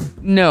have done them.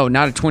 No,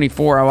 not a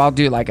 24. I'll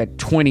do like a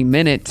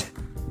 20-minute.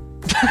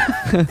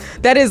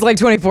 That is like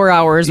 24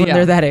 hours when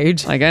they're that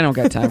age. Like, I don't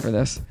got time for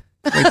this.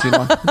 Way too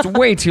long. It's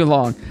way too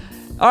long.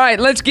 All right,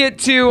 let's get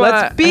to...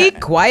 Let's be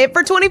quiet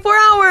for 24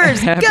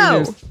 hours. Go.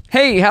 News.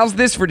 Hey, how's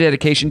this for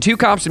dedication? 2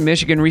 cops in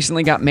Michigan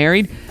recently got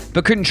married,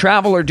 but couldn't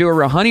travel or do a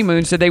real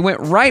honeymoon, so they went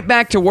right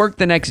back to work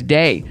the next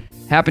day.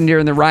 Happened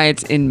during the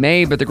riots in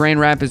May, but the Grand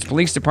Rapids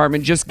Police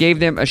Department just gave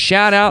them a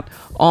shout out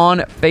on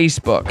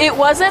Facebook. It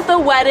wasn't the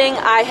wedding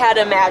I had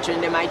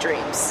imagined in my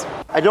dreams.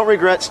 I don't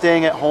regret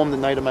staying at home the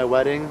night of my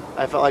wedding.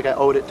 I felt like I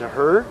owed it to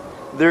her.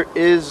 There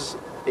is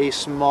a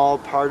small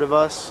part of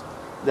us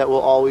that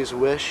will always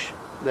wish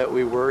that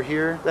we were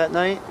here that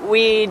night.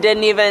 We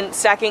didn't even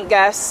second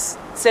guess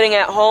sitting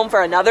at home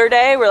for another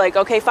day. We're like,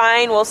 okay,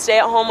 fine, we'll stay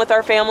at home with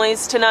our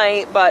families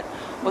tonight, but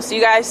we'll see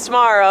you guys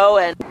tomorrow.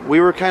 And we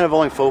were kind of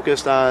only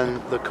focused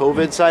on the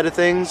COVID side of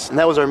things, and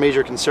that was our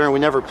major concern. We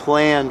never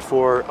planned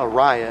for a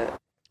riot.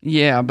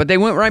 Yeah, but they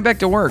went right back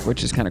to work,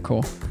 which is kind of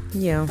cool.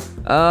 Yeah.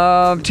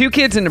 2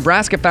 kids in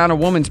Nebraska found a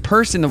woman's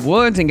purse in the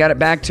woods and got it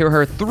back to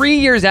her 3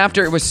 years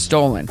after it was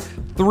stolen.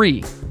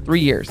 3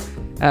 years.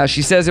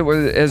 She says it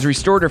has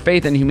restored her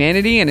faith in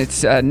humanity, and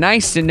it's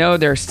nice to know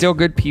there are still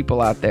good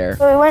people out there.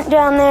 We went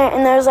down there,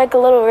 and there was like a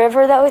little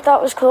river that we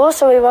thought was cool,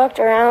 so we walked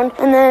around,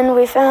 and then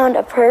we found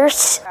a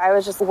purse. I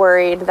was just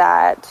worried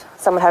that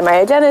someone had my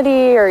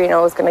identity or,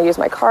 was going to use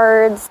my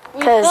cards.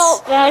 We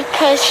felt bad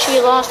because she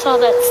lost all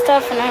that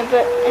stuff, and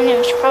it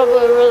was probably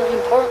really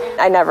important.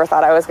 I never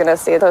thought I was going to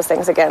see those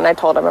things again. I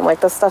told him, I'm like,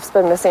 this stuff's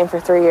been missing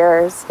for 3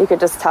 years. You could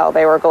just tell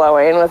they were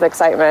glowing with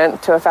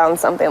excitement to have found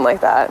something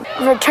like that.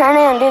 Return it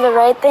and do the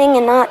right thing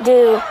and not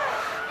do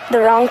the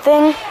wrong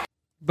thing.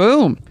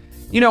 Boom.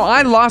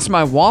 I lost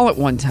my wallet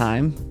one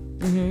time.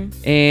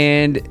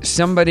 And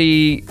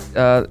somebody,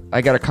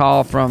 I got a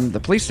call from the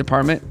police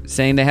department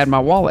saying they had my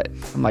wallet.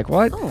 I'm like,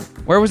 what? Oh.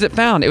 Where was it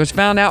found? It was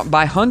found out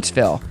by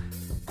Huntsville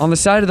on the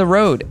side of the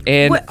road.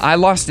 And I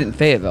lost it in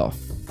Fayetteville.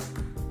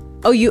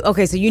 Oh,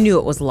 so you knew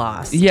it was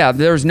lost. Yeah,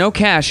 there was no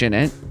cash in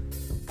it.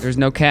 There's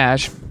no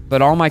cash,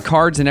 but all my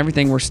cards and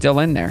everything were still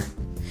in there.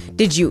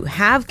 Did you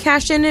have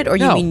cash in it, or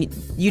no. you mean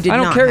you did not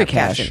have I don't carry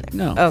cash cash. in it?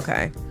 No.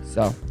 Okay.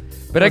 So,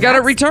 but I got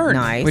it returned,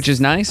 nice. Which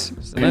is nice.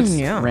 So that's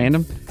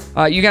random.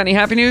 You got any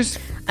happy news?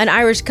 An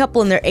Irish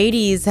couple in their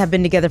 80s have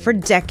been together for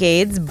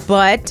decades,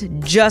 but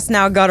just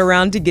now got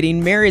around to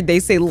getting married. They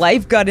say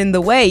life got in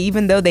the way.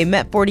 Even though they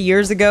met 40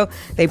 years ago,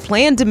 they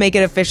planned to make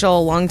it official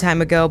a long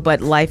time ago,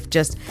 but life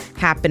just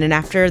happened. And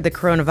after the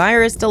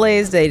coronavirus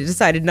delays, they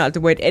decided not to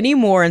wait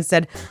anymore and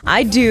said,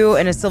 I do,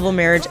 in a civil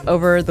marriage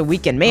over the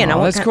weekend. Man,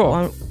 that's cool.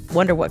 I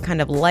wonder what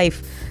kind of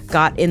life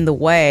got in the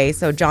way.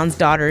 So John's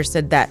daughter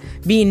said that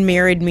being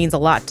married means a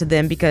lot to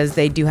them because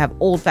they do have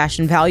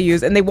old-fashioned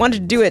values, and they wanted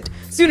to do it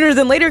sooner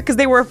than later because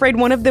they were afraid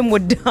one of them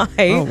would die.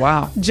 Oh,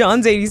 wow.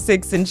 John's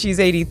 86 and she's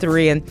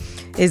 83, and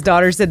his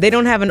daughter said they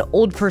don't have an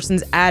old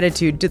person's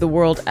attitude to the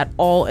world at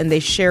all, and they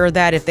share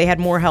that. If they had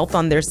more health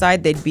on their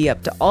side, they'd be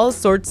up to all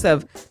sorts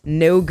of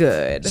no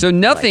good. So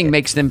nothing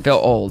makes them feel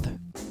old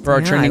for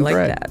our trending I like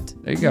thread. that.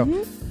 There you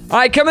go. All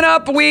right, coming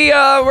up,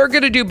 we're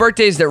going to do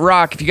birthdays that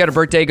rock. If you got a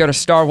birthday, go to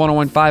Star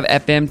 1015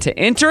 FM to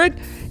enter it.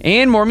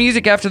 And more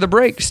music after the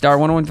break. Star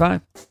 1015.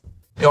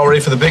 Y'all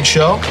ready for the big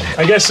show?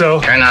 I guess so.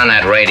 Turn on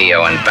that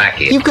radio and back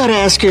it. You've got to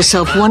ask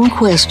yourself one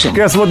question.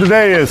 Guess what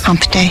today is?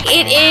 Hump day.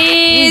 It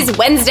is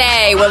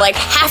Wednesday. We're like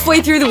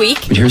halfway through the week.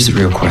 But here's the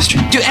real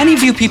question. Do any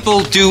of you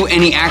people do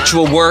any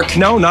actual work?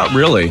 No, not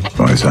really.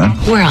 Why is that?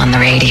 We're on the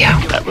radio.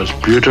 That was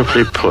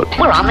beautifully put.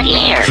 We're on the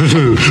air.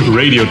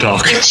 Radio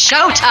talk. It's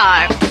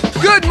showtime.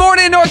 Good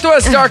morning,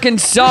 Northwest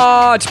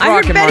Arkansas. It's I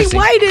Brock heard and Betty Marci.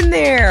 White in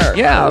there.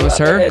 Yeah, that was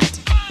her.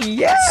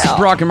 Yeah. It's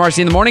Brock and Marci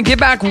in the morning. Get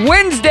back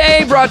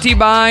Wednesday, brought to you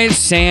by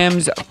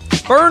Sam's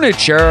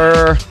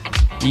Furniture.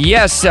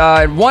 Yes,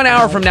 1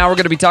 hour from now, we're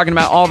going to be talking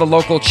about all the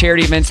local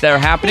charity events that are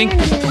happening.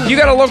 If you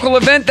got a local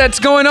event that's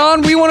going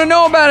on, we want to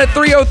know about it.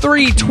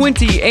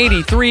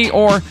 303-2083,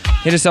 or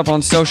hit us up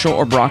on social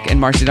or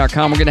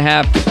brockandmarcy.com. We're going to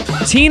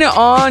have Tina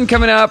on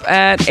coming up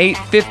at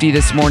 8:50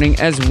 this morning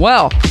as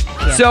well.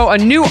 Yeah. So a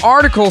new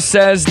article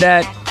says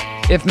that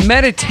if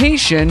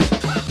meditation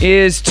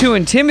is too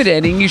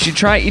intimidating, you should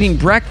try eating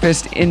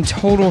breakfast in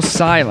total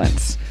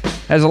silence.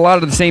 Has a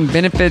lot of the same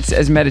benefits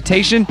as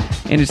meditation,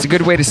 and it's a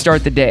good way to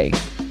start the day.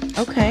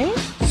 Okay.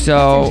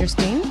 So, that's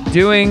interesting.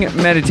 Doing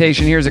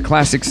meditation, here's a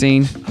classic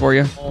scene for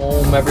you.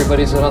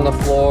 Everybody sit on the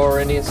floor,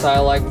 Indian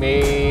style like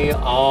me.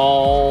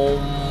 Oh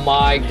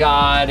my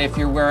God, if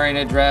you're wearing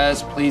a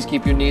dress, please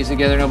keep your knees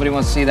together. Nobody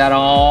wants to see that.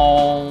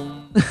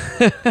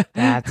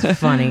 That's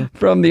funny.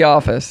 From The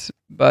Office.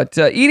 But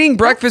eating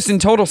breakfast in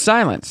total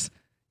silence.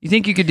 You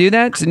think you could do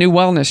that? It's a new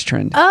wellness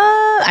trend.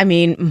 I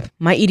mean,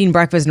 my eating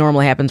breakfast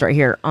normally happens right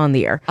here on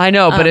the air. I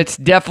know, but it's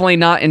definitely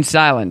not in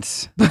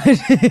silence.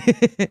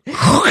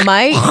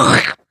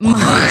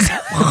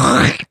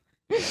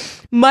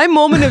 My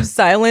moment of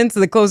silence,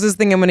 the closest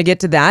thing I'm going to get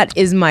to that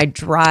is my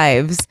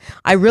drives.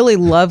 I really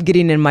love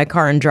getting in my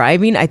car and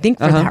driving. I think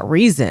for that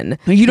reason.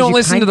 You don't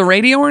listen to the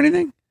radio or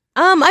anything?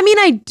 I mean,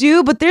 I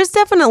do, but there's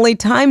definitely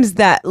times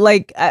that,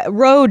 like,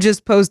 Ro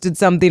just posted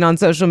something on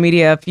social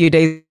media a few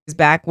days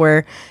back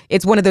where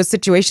it's one of those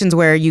situations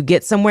where you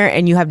get somewhere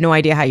and you have no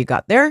idea how you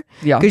got there.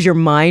 Yeah. Because your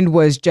mind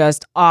was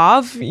just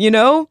off, you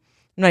know?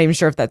 I'm not even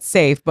sure if that's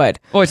safe, but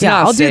it's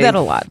not I'll safe, do that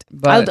a lot.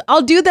 but-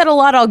 I'll do that a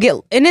lot.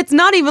 And it's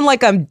not even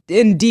like I'm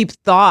in deep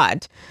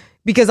thought,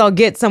 because I'll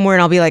get somewhere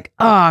and I'll be like,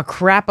 oh,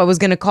 crap, I was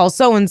going to call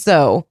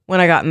so-and-so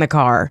when I got in the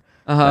car.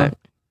 Uh-huh. But,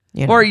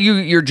 you know. Or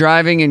you're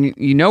driving and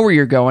you know where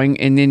you're going,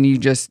 and then you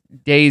just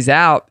daze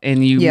out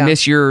and you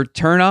miss your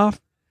turnoff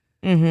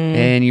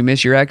and you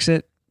miss your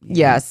exit.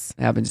 Yes.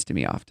 Happens to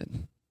me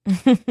often.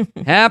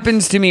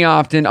 Happens to me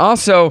often.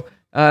 Also,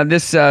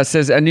 this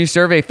says a new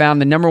survey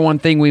found the number one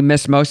thing we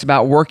miss most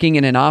about working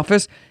in an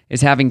office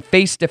is having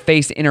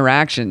face-to-face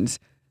interactions.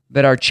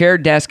 But our chair,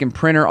 desk, and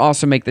printer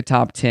also make the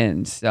top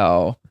 10.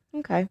 So,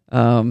 okay.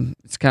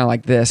 It's kind of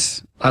like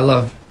this. I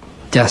love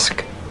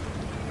desk.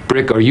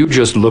 Brick, are you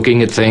just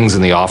looking at things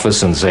in the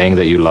office and saying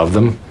that you love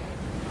them?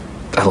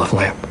 I love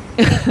lamp.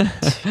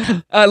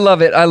 I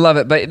love it. I love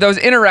it. But those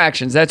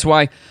interactions, that's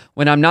why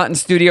when I'm not in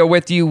studio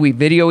with you, we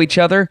video each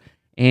other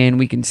and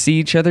we can see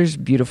each other's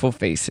beautiful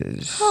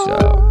faces. So,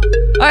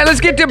 all right,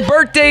 let's get to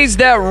birthdays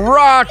that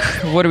rock.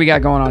 What do we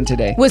got going on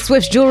today? With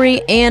Swift's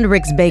Jewelry and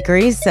Rick's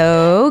Bakery,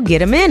 so get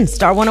them in.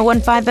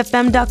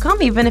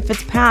 Star1015fm.com. Even if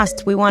it's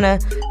past, we want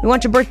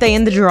your birthday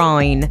in the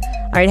drawing.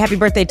 All right, happy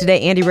birthday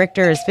today. Andy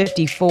Richter is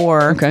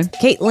 54. Okay.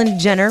 Caitlyn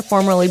Jenner,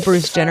 formerly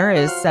Bruce Jenner,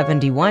 is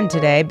 71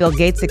 today. Bill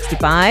Gates,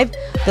 65.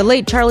 The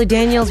late Charlie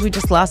Daniels, we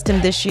just lost him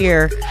this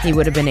year. He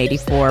would have been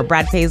 84.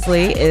 Brad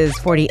Paisley is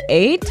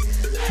 48.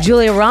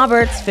 Julia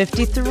Roberts,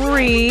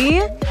 53.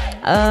 Here's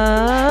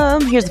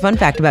a fun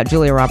fact about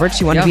Julia Roberts.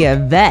 She wanted to be a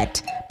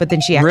vet, but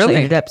then she actually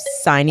ended up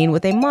signing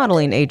with a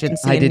modeling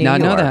agency in New York. I did not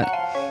know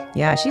that.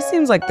 Yeah, she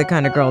seems like the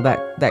kind of girl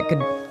that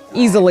could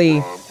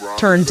easily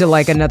turn to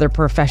like another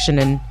profession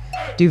and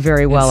do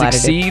very well at it.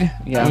 Succeed?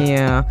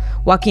 Yeah.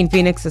 Joaquin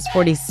Phoenix is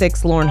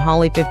 46, Lauren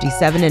Holly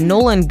 57, and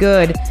Nolan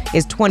Good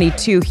is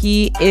 22.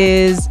 He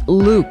is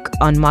Luke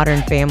on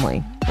Modern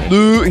Family.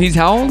 Luke, he's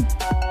how old?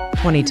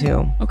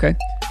 22. Okay.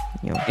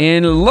 Yeah.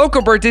 And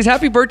local birthdays,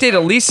 happy birthday to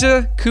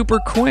Lisa Cooper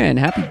Quinn.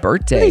 Happy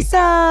birthday.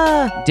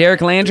 Lisa.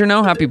 Derek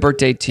Landrino, happy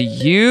birthday to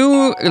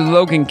you.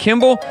 Logan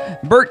Kimball,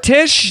 Bert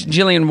Tisch,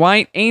 Jillian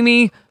White,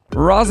 Amy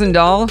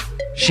Rosendahl,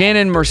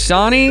 Shannon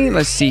Mersani,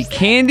 let's see,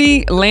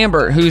 Candy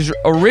Lambert, whose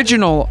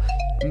original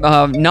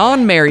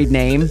non-married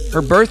name,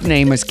 her birth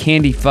name was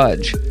Candy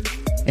Fudge.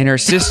 And her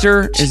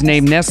sister is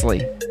named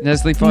Nestle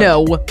Fudge.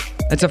 No.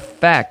 That's a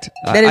fact.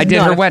 That is I did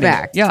not her a wedding.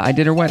 fact. Yeah, I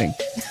did her wedding.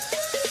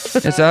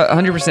 It's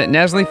 100%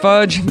 Nestle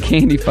Fudge and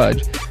Candy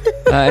Fudge.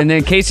 And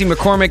then Casey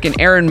McCormick and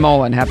Aaron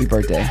Mullen. Happy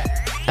birthday.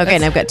 Okay,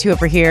 and I've got two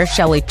over here.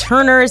 Shelley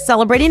Turner is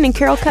celebrating, and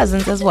Carol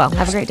Cousins as well.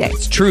 Have a great day.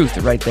 It's Truth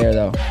right there,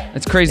 though.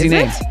 That's crazy Is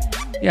names. it?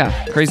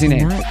 Yeah, crazy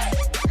name.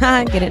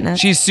 Get it, nuts.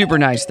 She's super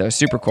nice, though.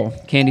 Super cool.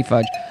 Candy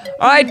Fudge.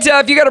 All right,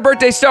 if you got a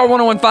birthday,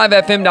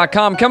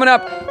 star1015fm.com. Coming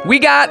up, we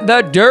got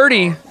The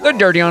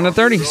Dirty on the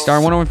 30. Star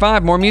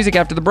 1015. More music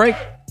after the break.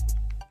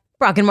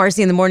 Brock and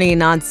Marcy in the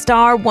morning on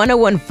Star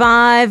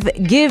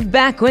 1015. Give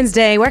Back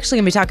Wednesday. We're actually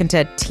going to be talking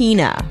to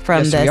Tina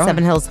from the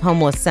Seven Hills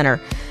Homeless Center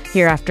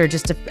here after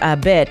just a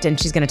bit, and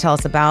she's going to tell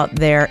us about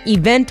their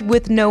event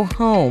with no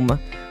home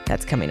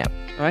that's coming up.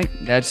 All right,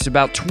 that's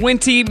about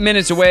 20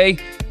 minutes away.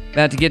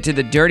 About to get to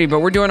The Dirty, but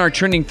we're doing our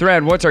trending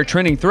thread. What's our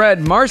trending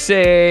thread,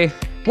 Marcy?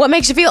 What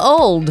makes you feel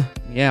old?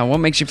 Yeah, what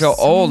makes you feel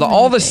old?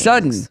 All of a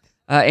sudden,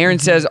 Aaron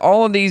says,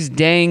 all of these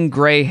dang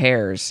gray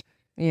hairs.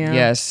 Yeah.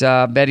 Yes,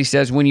 Betty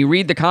says, when you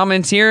read the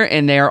comments here,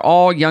 and they are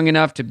all young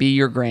enough to be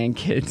your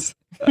grandkids.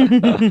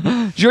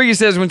 Julia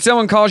says, when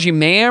someone calls you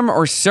ma'am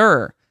or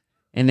sir.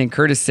 And then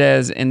Curtis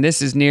says, and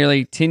this is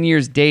nearly 10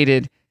 years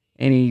dated,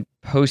 and he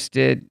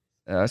posted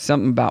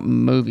something about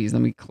movies.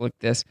 Let me click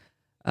this.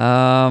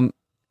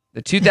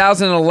 The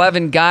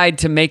 2011 Guide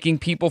to Making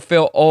People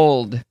Feel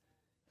Old.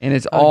 And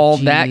it's all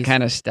that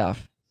kind of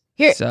stuff.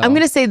 Here, I'm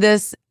going to say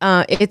this.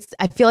 I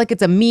feel like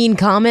it's a mean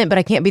comment, but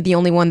I can't be the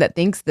only one that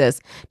thinks this.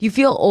 Do you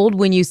feel old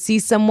when you see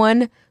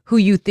someone who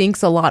you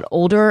think's a lot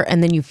older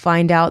and then you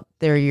find out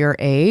they're your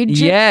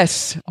age?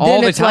 Yes,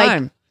 all the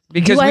time. Like,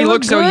 because we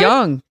look so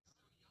young.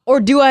 Or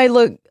do I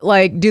look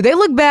like, do they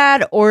look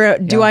bad, or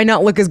do I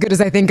not look as good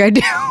as I think I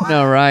do?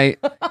 No, right.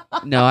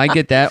 No, I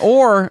get that.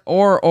 Or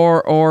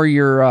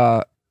you're,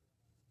 I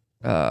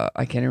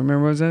can't even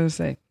remember what I was going to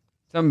say.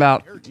 Something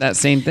about that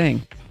same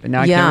thing. But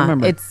now I can't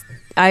remember.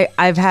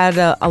 I've had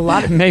a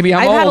lot of... Maybe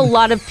I'm old. I've had a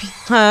lot of...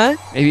 Huh?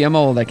 Maybe I'm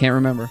old. I can't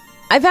remember.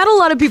 I've had a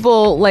lot of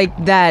people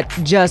like that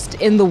just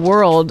in the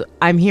world.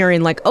 I'm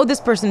hearing like, oh, this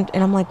person...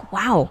 And I'm like,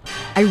 wow,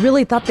 I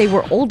really thought they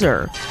were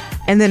older.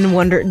 And then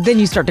then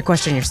you start to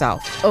question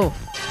yourself. Oh.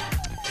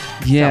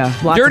 Yeah.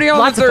 So, Dirty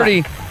on the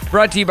 30.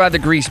 Brought to you by the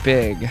Grease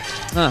Pig.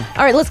 All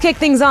right, let's kick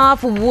things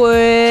off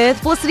with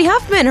Felicity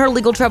Huffman. Her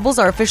legal troubles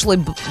are officially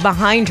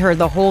behind her.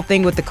 The whole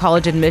thing with the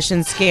college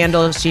admissions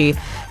scandal. She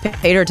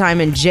paid her time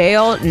in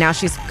jail. Now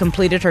she's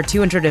completed her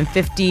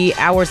 250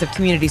 hours of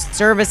community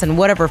service, and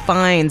whatever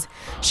fines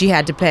she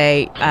had to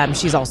pay,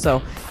 she's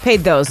also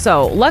paid those.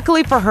 So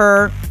luckily for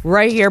her,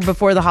 right here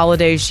before the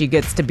holidays, she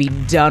gets to be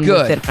done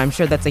with it. I'm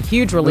sure that's a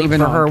huge relief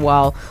for her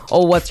while,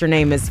 what's her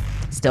name is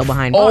still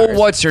behind bars. Oh,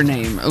 what's her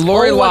name?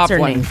 Lori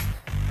Loughlin.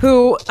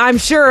 Who I'm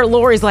sure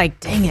Lori's like,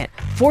 dang it,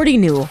 40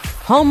 new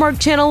Hallmark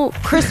Channel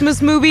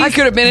Christmas movies. I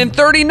could have been in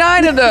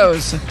 39 of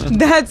those.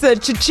 That's a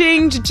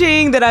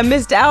cha-ching that I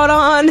missed out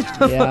on.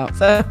 Yeah.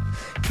 So,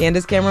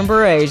 Candace Cameron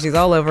Bure, she's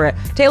all over it.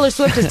 Taylor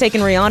Swift has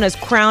taken Rihanna's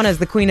crown as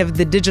the queen of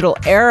the digital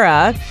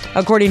era,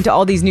 according to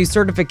all these new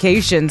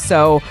certifications.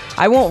 So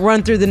I won't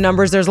run through the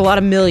numbers. There's a lot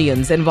of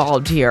millions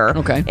involved here.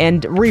 Okay.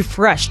 And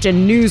refreshed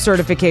and new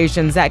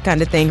certifications, that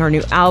kind of thing. Her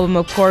new album,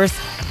 of course,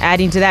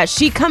 adding to that.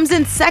 She comes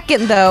in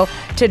second, though,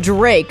 to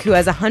Drake, who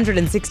has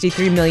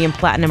 163 million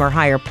platinum or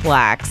higher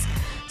plaques.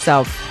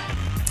 So,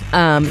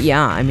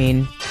 yeah, I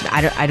mean,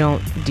 I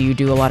don't, do you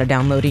do a lot of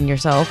downloading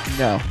yourself?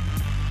 No.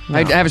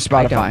 I have a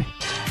Spotify.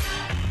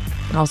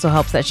 It also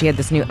helps that she had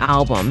this new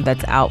album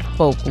that's out,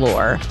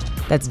 Folklore,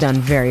 that's done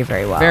very,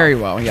 very well. Very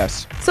well,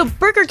 yes. So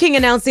Burger King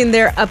announcing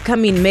their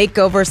upcoming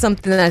makeover,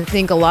 something that I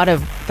think a lot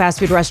of fast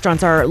food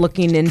restaurants are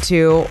looking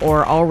into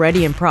or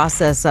already in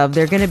process of.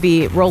 They're going to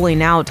be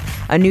rolling out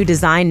a new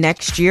design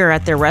next year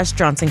at their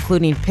restaurants,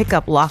 including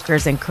pickup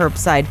lockers and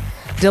curbside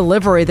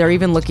delivery. They're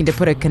even looking to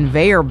put a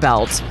conveyor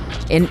belt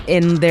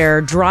in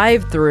their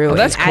drive-thru. Oh,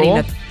 that's and cool.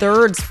 Adding a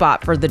third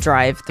spot for the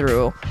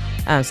drive-thru.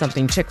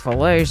 Something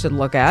Chick-fil-A should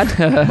look at.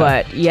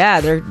 But yeah,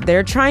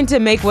 they're trying to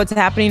make what's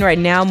happening right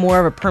now more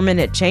of a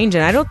permanent change.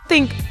 And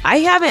I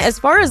haven't, as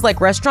far as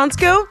like restaurants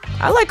go,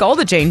 I like all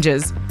the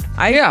changes.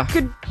 I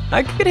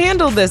could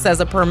handle this as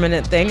a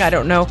permanent thing. I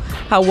don't know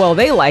how well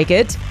they like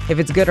it, if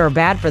it's good or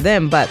bad for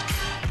them, but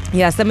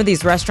yeah, some of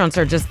these restaurants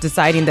are just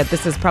deciding that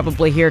this is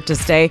probably here to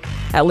stay,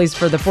 at least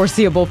for the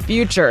foreseeable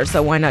future.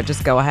 So why not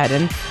just go ahead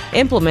and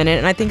implement it?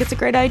 And I think it's a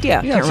great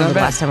idea. Yeah, Can't remember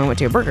the last time I went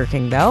to a Burger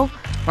King, though.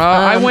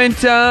 I went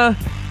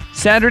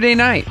Saturday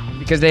night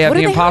because they have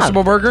the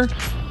Impossible Burger,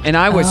 and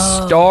I was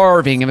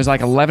starving. It was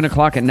like 11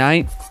 o'clock at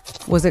night.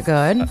 Was it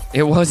good?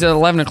 It was at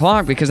 11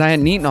 o'clock because I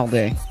hadn't eaten all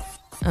day.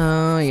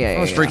 Oh, yeah. I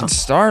was freaking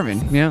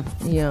starving. Yeah.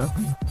 Yeah.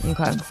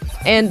 Okay.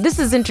 And this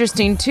is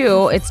interesting,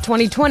 too. It's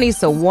 2020,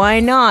 so why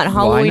not?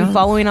 Halloween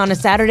following on a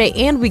Saturday,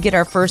 and we get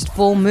our first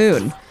full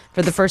moon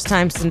for the first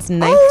time since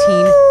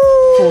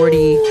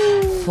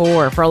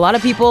 1944. For a lot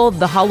of people,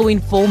 the Halloween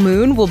full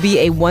moon will be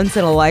a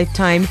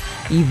once-in-a-lifetime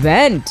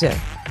event,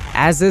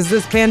 as is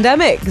this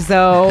pandemic.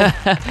 So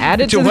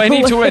add it to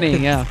 2020,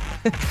 yeah.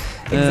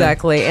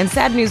 Exactly. And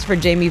sad news for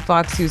Jamie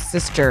Foxx, whose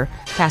sister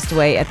passed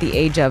away at the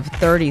age of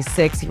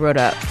 36. He wrote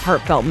a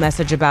heartfelt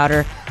message about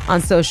her on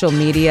social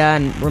media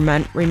and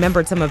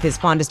remembered some of his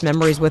fondest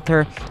memories with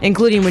her,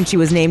 including when she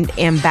was named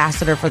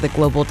ambassador for the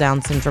Global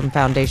Down Syndrome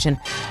Foundation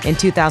in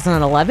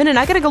 2011. And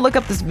I gotta go look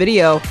up this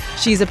video.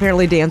 She's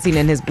apparently dancing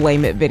in his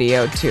Blame It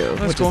video too,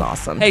 which is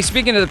awesome. Hey,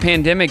 speaking of the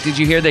pandemic, did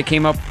you hear they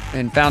came up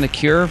and found a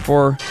cure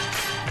for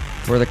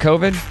the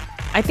COVID?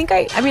 I think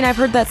I've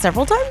heard that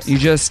several times. You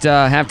just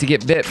have to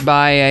get bit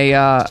by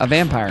a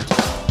vampire.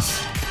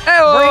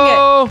 Bring it.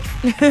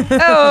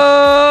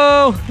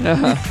 Hello. All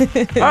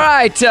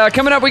right,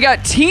 coming up, we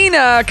got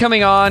Tina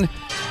coming on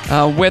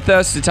with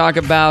us to talk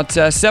about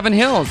Seven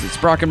Hills. It's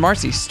Brock and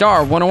Marci,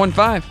 Star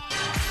 101.5.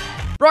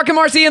 Brock and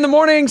Marci in the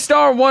morning,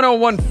 Star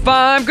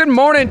 101.5. Good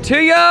morning to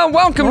you.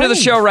 Welcome to the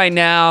show right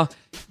now.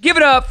 Give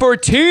it up for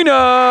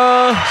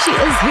Tina. She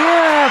is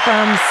here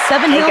from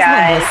Seven Hills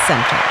Wellness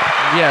Center.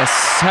 Yes.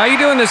 How you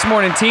doing this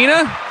morning,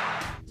 Tina?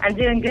 I'm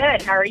doing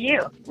good. How are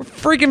you? We're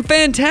freaking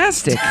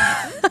fantastic.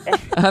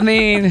 I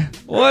mean,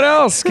 what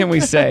else can we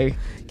say?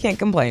 Can't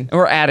complain.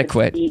 We're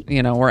adequate.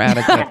 We're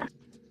adequate.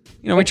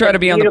 We try to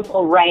be on the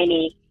beautiful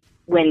rainy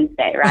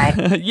Wednesday,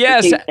 right?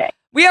 Yes.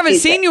 We haven't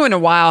seen you in a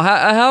while.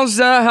 How's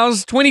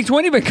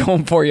 2020 been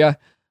going for you?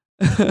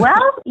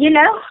 Well,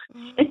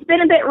 it's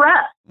been a bit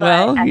rough. But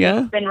I think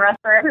it's been rough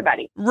for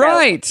everybody.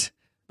 Right.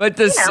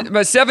 So,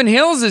 but Seven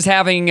Hills is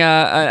having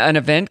an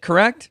event,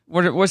 correct?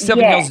 What's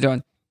Seven Hills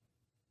doing?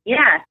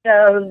 Yeah,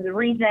 so the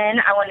reason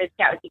I wanted to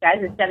chat with you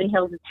guys is Seven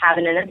Hills is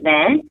having an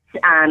event.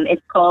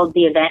 It's called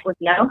The Event with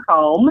No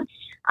Home,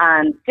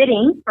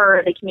 fitting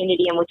for the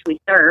community in which we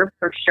serve,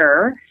 for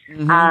sure.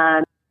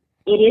 Mm-hmm.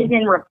 It is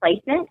in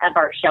replacement of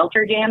our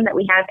shelter jam that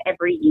we have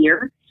every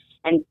year.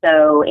 And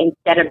so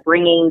instead of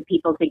bringing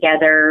people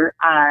together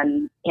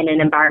in an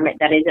environment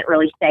that isn't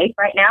really safe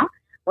right now,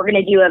 we're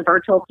going to do a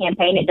virtual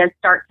campaign. It does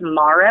start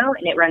tomorrow,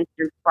 and it runs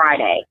through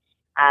Friday.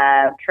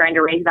 Trying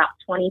to raise about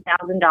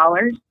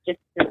 $20,000 just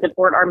to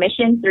support our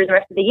mission through the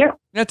rest of the year.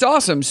 That's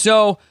awesome.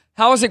 So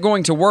how is it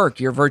going to work,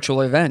 your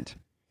virtual event?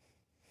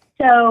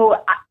 So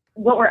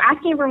what we're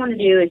asking everyone to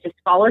do is just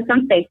follow us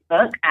on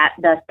Facebook at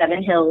the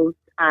Seven Hills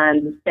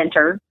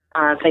Center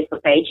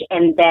Facebook page.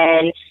 And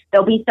then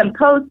there'll be some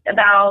posts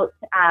about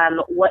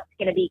what's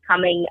going to be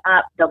coming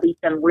up. There'll be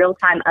some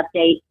real-time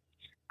updates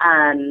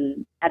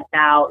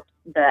about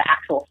the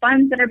actual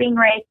funds that are being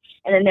raised.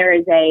 And then there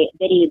is a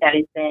video that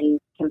has been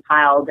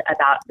compiled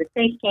about the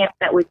safe camp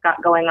that we've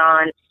got going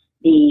on,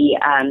 the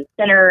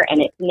center and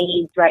its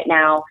needs right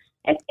now.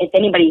 If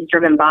anybody's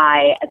driven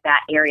by that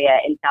area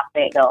in South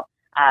Fayetteville,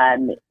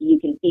 you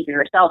can see for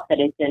yourself that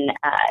it's in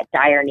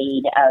dire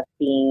need of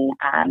being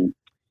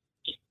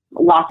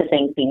lots of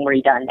things being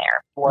redone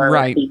there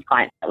for these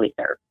clients that we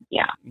serve.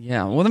 Yeah.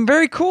 Yeah. Well, then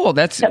very cool.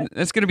 That's going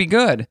to be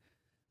good.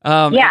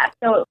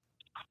 So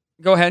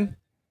go ahead.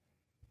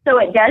 So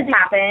it does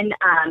happen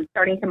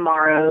starting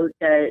tomorrow,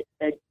 the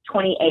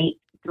 28th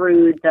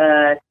through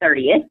the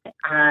 30th,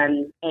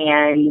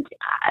 and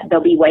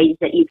there'll be ways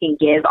that you can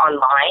give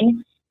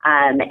online,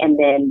 and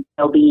then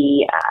we'll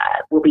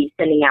be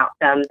sending out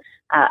some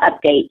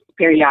updates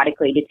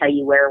periodically to tell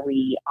you where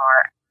we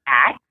are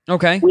at.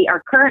 Okay. We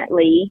are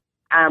currently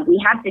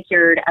we have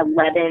secured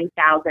 $11,500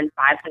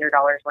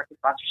 worth of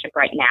sponsorship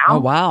right now. Oh,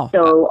 wow.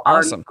 So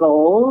awesome. Our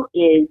goal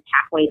is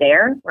halfway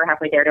there. We're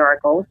halfway there to our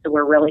goal. So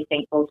we're really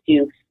thankful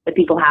to the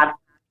people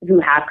who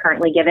have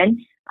currently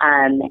given.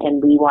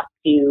 And we want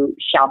to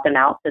shout them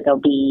out. So they'll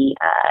be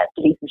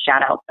giving some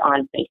shout outs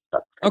on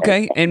Facebook.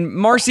 Okay. And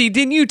Marci,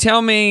 didn't you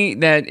tell me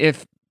that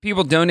if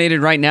people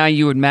donated right now,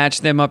 you would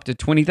match them up to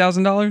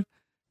 $20,000?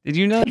 Did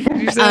you know? Did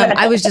you say that?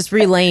 I was just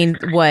relaying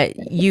what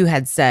you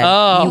had said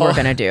you were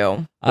going to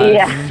do.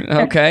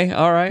 Okay.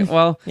 All right.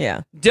 Well,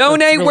 yeah.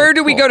 Donate. Really where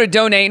do we go to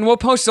donate? And we'll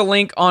post a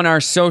link on our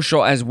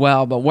social as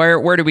well. But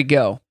where do we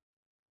go?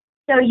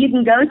 So you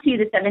can go to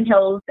the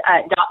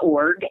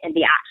sevenhills.org and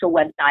the actual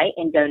website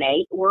and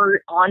donate.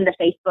 We're on the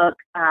Facebook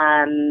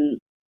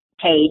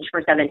page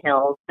for Seven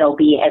Hills. There'll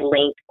be a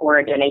link or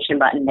a donation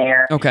button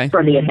there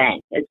for the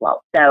event as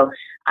well. So,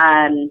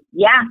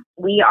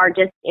 we are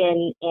just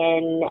in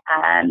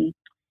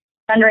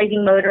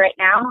fundraising mode right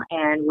now,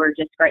 and we're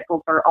just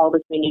grateful for all the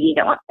community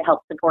that wants to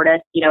help support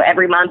us. You know,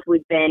 every month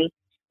we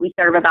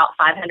serve about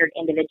 500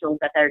 individuals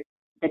at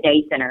the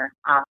day center,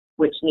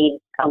 which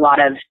needs a lot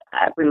of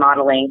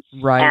remodeling.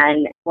 Right.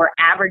 And we're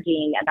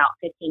averaging about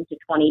 15 to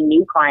 20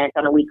 new clients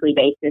on a weekly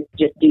basis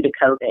just due to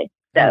COVID.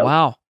 So,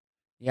 wow.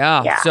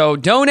 Yeah. So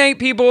donate,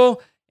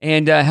 people,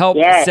 and help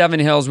Seven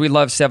Hills. We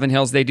love Seven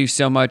Hills. They do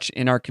so much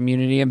in our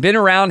community. And been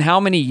around, how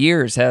many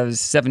years has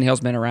Seven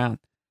Hills been around?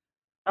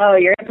 Oh,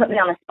 you're going to put me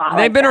on the spot.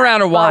 They've been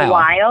around a while. For a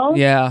while?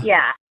 Yeah.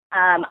 Yeah.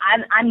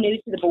 I'm new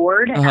to the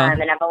board, and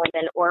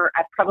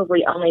I've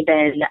probably only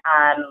been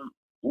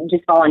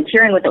just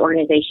volunteering with the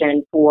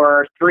organization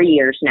for 3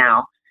 years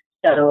now.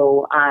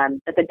 So,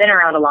 but they've been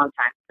around a long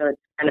time. So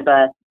it's kind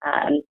of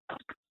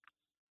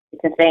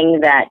it's a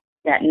thing that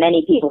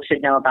many people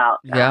should know about.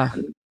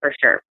 For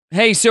sure.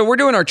 Hey, so we're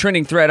doing our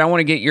trending thread. I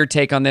want to get your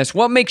take on this.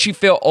 What makes you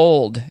feel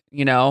old?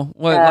 You know,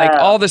 like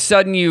all of a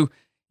sudden you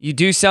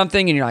do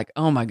something and you're like,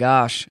 oh my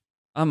gosh,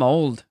 I'm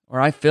old, or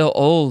I feel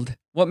old.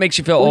 What makes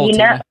you feel old?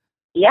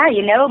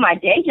 My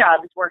day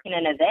job is working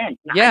in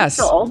events. Yes.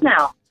 I'm so old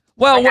now.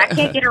 Well, I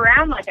can't get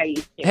around like I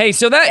used to. Hey,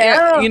 so that,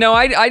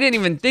 I didn't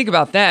even think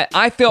about that.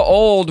 I feel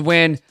old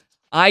when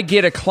I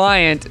get a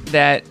client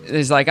that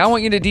is like, I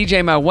want you to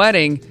DJ my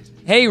wedding.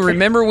 Hey,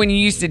 remember when you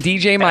used to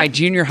DJ my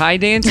junior high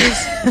dances?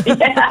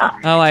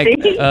 I'm like,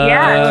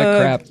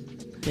 crap.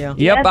 Yeah.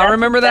 Yep, I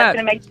remember that.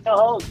 That's going to make you feel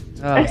old.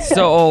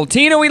 So old.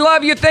 Tina, we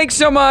love you. Thanks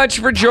so much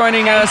for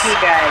joining us. Thank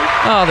you, guys.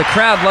 Oh, the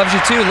crowd loves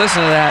you too.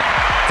 Listen to that.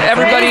 To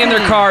everybody in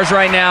their cars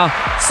right now.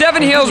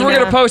 Seven Hills, we're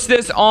going to post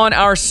this on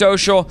our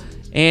social.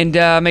 And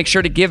make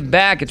sure to give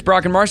back. It's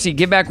Brock and Marci.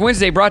 Give Back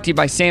Wednesday, brought to you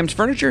by Sam's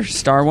Furniture,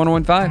 Star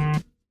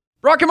 101.5.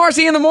 Brock and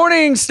Marci in the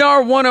morning,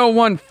 Star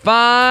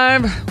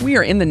 101.5. We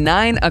are in the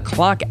 9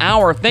 o'clock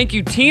hour. Thank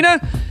you,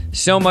 Tina,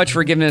 so much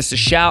for giving us a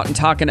shout and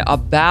talking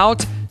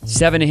about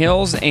Seven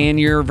Hills and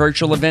your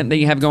virtual event that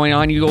you have going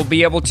on. You will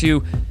be able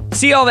to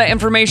see all that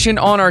information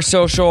on our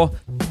social.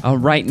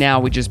 Right now,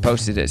 we just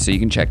posted it, so you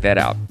can check that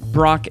out.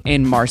 Brock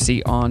and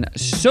Marci on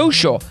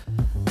social.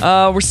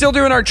 We're still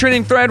doing our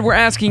trending thread. We're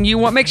asking you,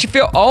 what makes you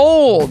feel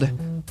old?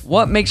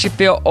 What makes you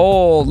feel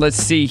old? Let's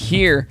see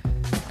here.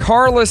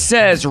 Carla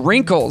says,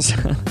 wrinkles.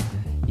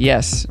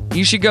 Yes.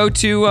 You should go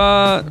to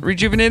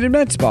Rejuvenated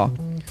Med Spa.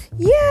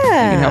 Yeah. We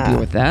can help you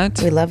with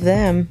that. We love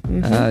them.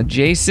 Mm-hmm.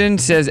 Jason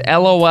says,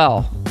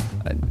 LOL.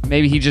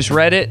 Maybe he just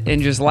read it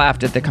and just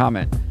laughed at the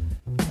comment.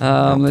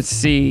 Let's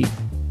see.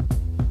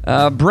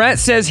 Brett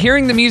says,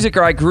 hearing the music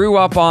I grew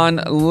up on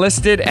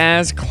listed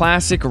as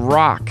classic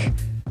rock.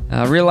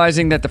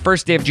 Realizing that the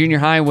first day of junior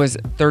high was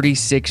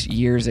 36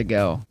 years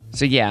ago.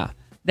 So yeah,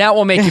 that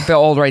will make you feel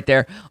old right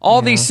there.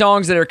 All these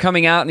songs that are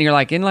coming out and you're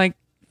like, in like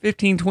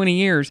 15, 20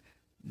 years,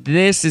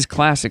 this is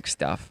classic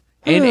stuff.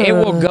 And it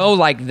will go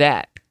like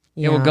that.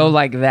 It will go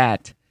like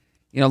that.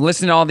 You know,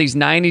 listen to all these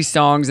 90s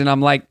songs and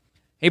I'm like,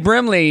 hey,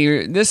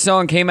 Brimley, this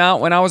song came out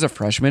when I was a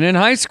freshman in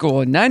high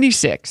school in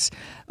 96.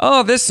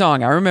 Oh, this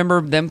song, I remember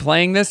them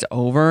playing this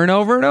over and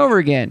over and over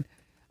again.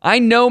 I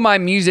know my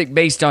music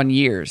based on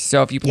years.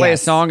 So if you play a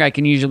song, I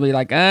can usually be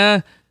like,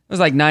 it was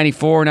like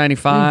 94,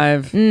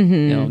 95,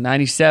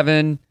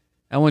 97.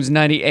 That one's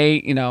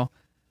 98,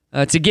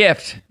 It's a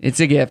gift. It's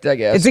a gift, I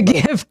guess. It's a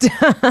gift.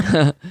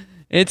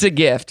 It's a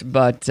gift.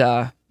 But,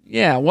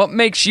 what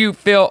makes you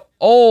feel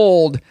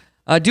old?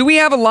 Do we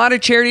have a lot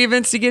of charity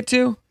events to get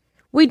to?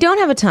 We don't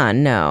have a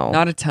ton, no.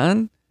 Not a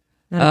ton?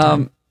 Not a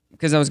ton.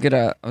 Because I was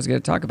gonna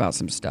talk about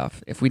some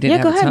stuff if we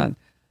didn't have a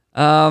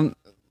ton.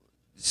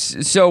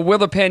 So will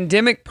the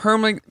pandemic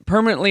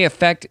permanently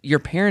affect your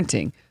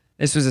parenting?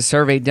 This was a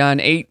survey done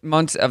 8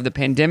 months of the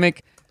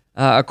pandemic.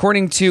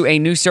 According to a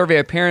new survey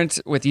of parents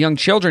with young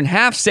children,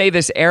 half say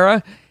this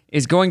era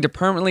is going to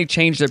permanently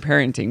change their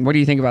parenting. What do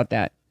you think about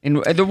that? And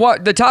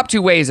the top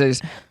two ways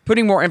is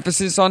putting more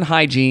emphasis on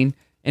hygiene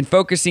and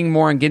focusing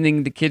more on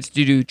getting the kids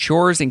to do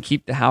chores and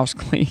keep the house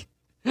clean.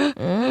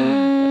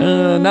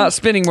 Not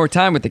spending more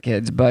time with the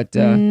kids, but...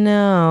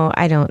 no,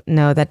 I don't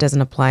know. That doesn't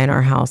apply in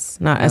our house.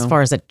 Not as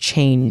far as a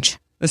change.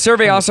 The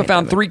survey also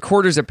found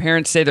 3/4 of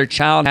parents say their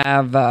child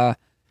have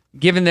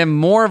given them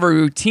more of a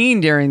routine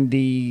during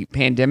the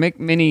pandemic,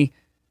 mainly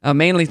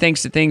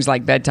thanks to things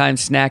like bedtime,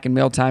 snack and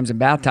meal times, and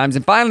bath times.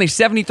 And finally,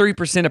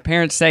 73% of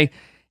parents say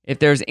if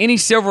there's any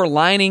silver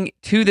lining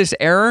to this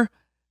era,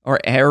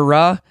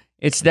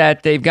 it's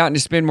that they've gotten to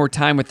spend more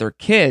time with their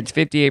kids.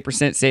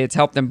 58% say it's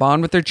helped them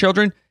bond with their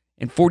children,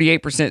 and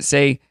 48%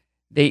 say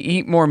they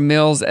eat more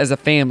meals as a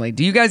family.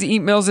 Do you guys eat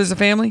meals as a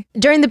family?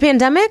 During the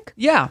pandemic?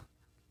 Yeah.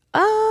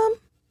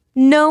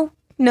 No,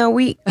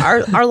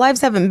 our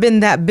lives haven't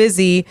been that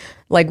busy,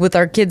 like with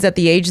our kids at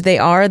the age they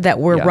are, that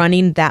we're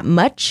running that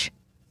much,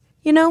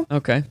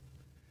 Okay.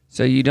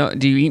 So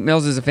do you eat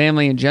meals as a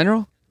family in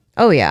general?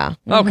 Oh, yeah.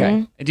 Mm-hmm.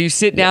 Okay. Do you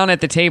sit down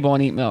at the table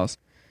and eat meals?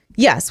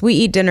 Yes, we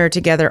eat dinner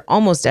together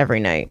almost every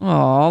night.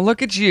 Oh,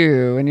 look at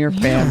you and your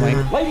family.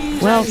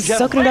 Well,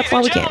 soaking it up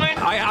while we can.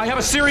 I have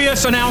a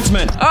serious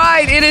announcement. All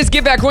right, it is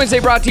Give Back Wednesday,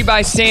 brought to you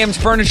by Sam's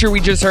Furniture.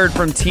 We just heard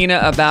from Tina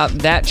about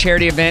that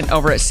charity event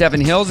over at Seven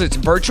Hills. It's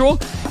virtual.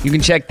 You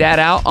can check that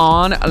out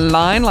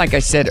online. Like I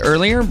said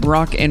earlier,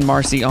 Brock and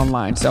Marci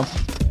online. So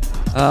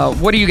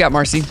what do you got,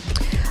 Marci?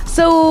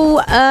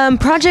 So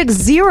Project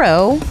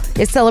Zero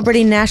is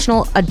celebrating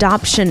National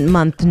Adoption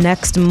Month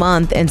next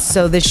month. And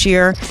so this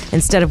year,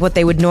 instead of what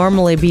they would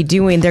normally be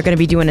doing, they're going to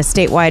be doing a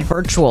statewide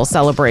virtual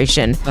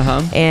celebration.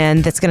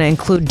 And that's going to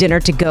include dinner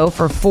to go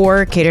for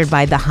 4, catered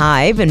by The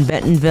Hive in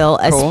Bentonville,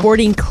 a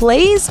sporting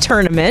clays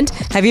tournament.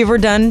 Have you ever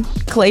done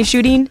clay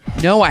shooting?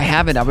 No, I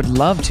haven't. I would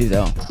love to,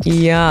 though.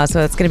 Yeah,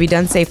 so it's going to be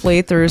done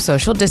safely through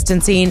social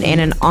distancing and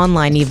an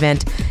online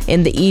event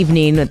in the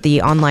evening at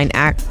the online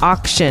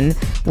auction,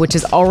 which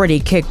is already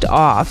kicked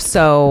off.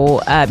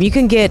 So you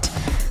can get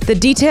the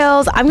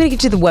details. I'm going to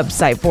get you the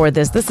website for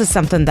this. This is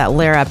something that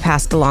Lara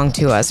passed along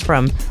to us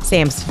from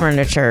Sam's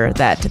Furniture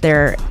that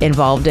they're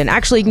involved in.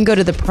 Actually, you can go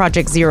to the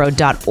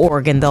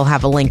projectzero.org and they'll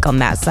have a link on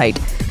that site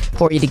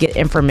for you to get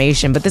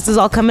information. But this is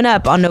all coming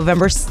up on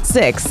November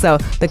 6th. So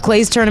the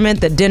Clays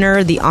Tournament, the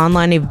dinner, the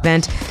online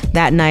event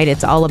that night,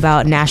 it's all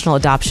about National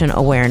Adoption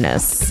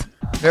Awareness.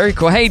 Very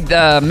cool. Hey,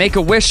 the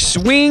Make-A-Wish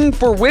Swing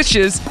for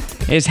Wishes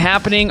is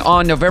happening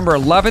on November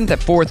 11th at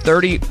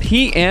 4:30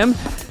 p.m.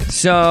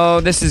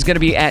 So this is going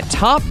to be at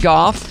Top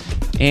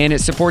Golf, and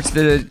it supports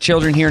the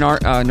children here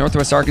in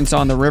Northwest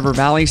Arkansas in the River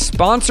Valley.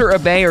 Sponsor a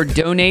bay or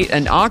donate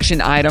an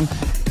auction item.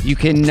 You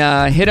can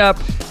hit up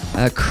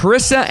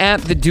Carissa at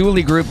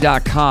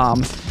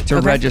thedoolygroup.com to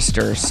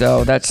register.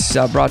 So that's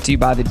brought to you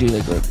by the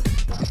Dooley Group.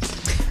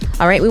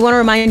 All right, we want to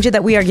remind you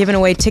that we are giving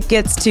away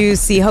tickets to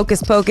see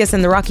Hocus Pocus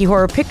and the Rocky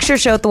Horror Picture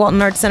Show at the Walton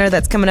Arts Center.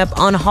 That's coming up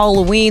on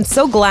Halloween.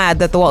 So glad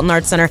that the Walton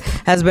Arts Center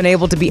has been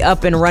able to be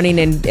up and running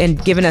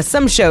and giving us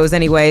some shows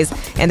anyways,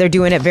 and they're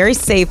doing it very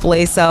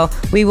safely. So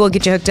we will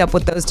get you hooked up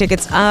with those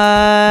tickets.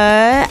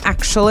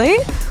 Actually,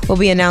 we'll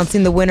be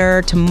announcing the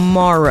winner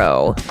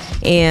tomorrow.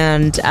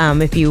 And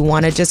if you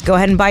want to just go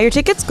ahead and buy your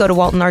tickets, go to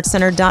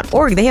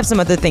waltonartscenter.org. They have some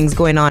other things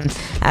going on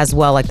as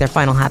well, like their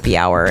final happy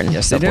hour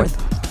and so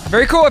forth.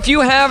 Very cool. If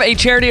you have a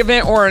charity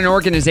event or an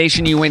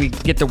organization you want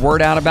to get the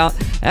word out about,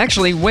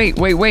 actually,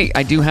 wait.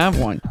 I do have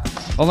one.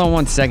 Hold on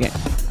one second.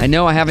 I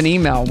know I have an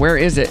email. Where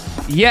is it?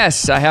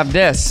 Yes, I have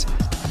this.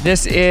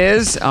 This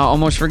is, I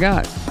almost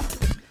forgot.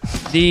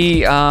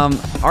 The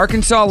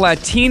Arkansas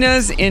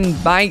Latinas in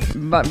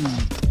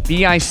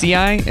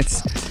BICI.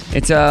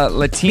 It's a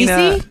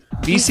Latina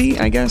BC,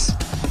 I guess.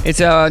 It's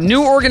a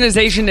new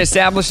organization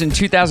established in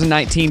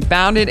 2019,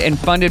 founded and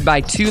funded by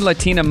 2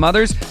 Latina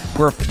mothers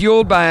who are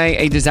fueled by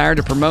a desire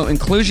to promote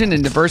inclusion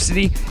and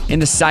diversity in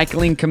the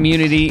cycling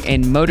community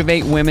and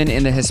motivate women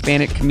in the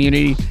Hispanic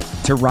community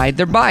to ride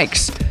their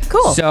bikes.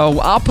 Cool. So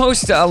I'll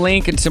post a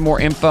link and some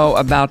more info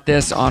about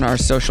this on our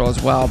social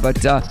as well. But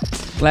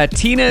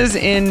Latinas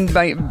in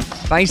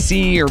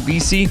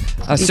BC,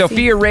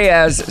 Sophia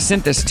Reyes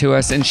sent this to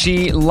us, and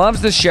she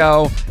loves the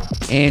show,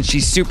 and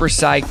she's super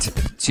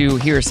psyched to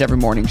hear us every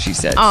morning, she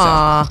said.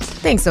 Aw,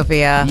 thanks,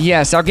 Sophia.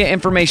 Yes, I'll get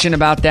information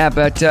about that.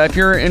 But if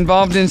you're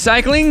involved in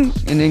cycling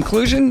and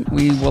inclusion,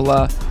 we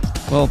will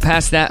we'll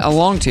pass that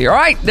along to you. All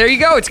right, there you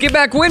go. It's Give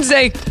Back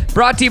Wednesday,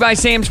 brought to you by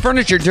Sam's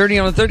Furniture. Dirty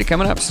on the 30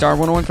 coming up, Star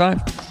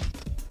 1015.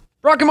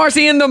 Brock and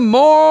Marci in the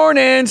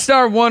morning,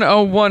 Star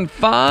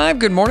 1015.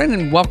 Good morning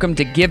and welcome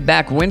to Give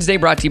Back Wednesday,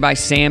 brought to you by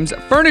Sam's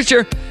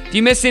Furniture. If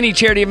you missed any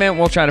charity event,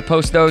 we'll try to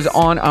post those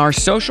on our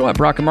social at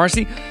Brock and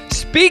Marci.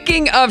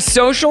 Speaking of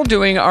social,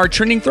 doing our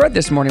trending thread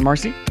this morning,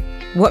 Marci.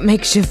 What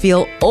makes you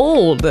feel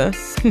old?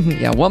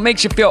 Yeah, what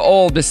makes you feel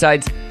old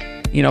besides,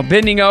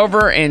 bending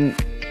over and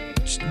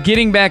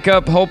getting back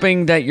up,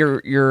 hoping that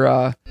your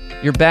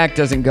back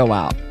doesn't go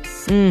out.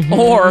 Mm-hmm.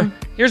 Or,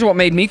 here's what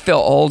made me feel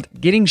old,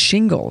 getting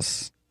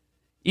shingles.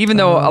 Even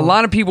though a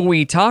lot of people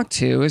we talk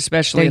to,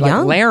 especially They're like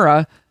young.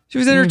 Lara, she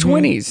was in her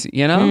 20s,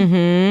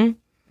 Mm-hmm.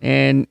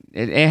 And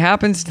it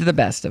happens to the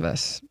best of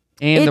us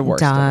and the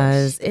worst of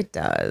us. It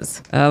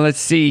does. Let's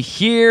see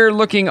here,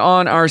 looking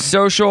on our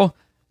social,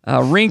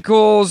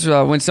 wrinkles,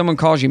 when someone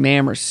calls you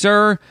ma'am or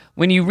sir.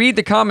 When you read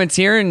the comments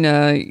here and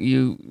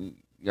you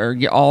are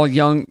all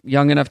young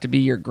enough to be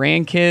your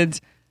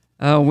grandkids,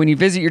 when you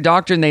visit your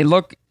doctor and they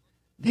look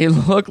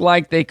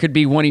like they could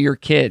be one of your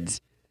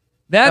kids.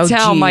 That's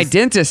how my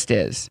dentist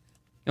is.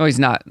 He's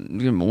not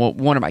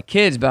one of my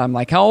kids, but I'm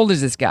like, how old is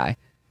this guy?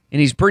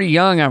 And he's pretty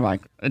young. I'm like,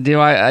 do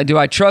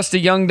I trust a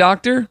young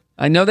doctor?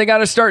 I know they got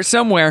to start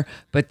somewhere,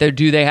 but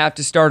do they have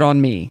to start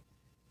on me?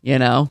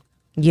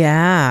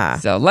 Yeah.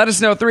 So let us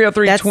know,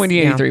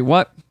 303-2083. Yeah.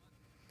 What?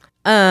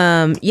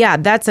 Yeah,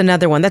 that's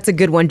another one. That's a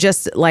good one.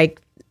 Just like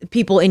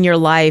people in your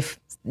life,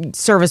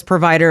 service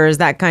providers,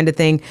 that kind of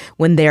thing,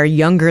 when they're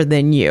younger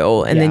than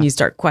you. And then you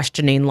start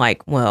questioning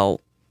like,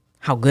 well,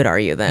 how good are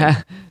you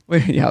then?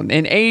 Yeah,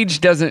 and age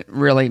doesn't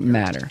really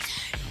matter.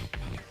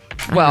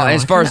 Well,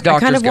 as far as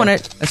doctors go.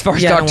 As far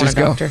as doctors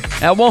go.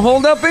 That won't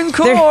hold up in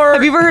court.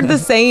 Have you ever heard the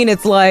saying,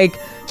 it's like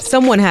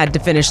someone had to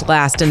finish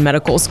last in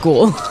medical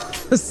school?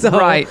 So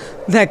right.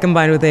 That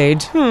combined with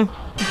age.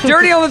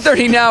 Dirty on the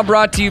 30 now,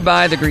 brought to you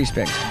by the Grease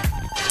Pig.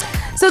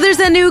 So there's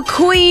a new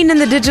queen in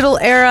the digital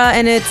era,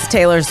 and it's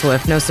Taylor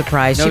Swift. No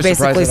surprise. She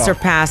basically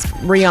surpassed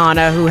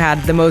Rihanna, who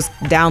had the most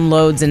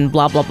downloads and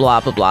blah, blah,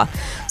 blah, blah, blah.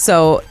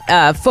 So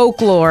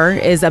Folklore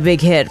is a big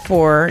hit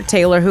for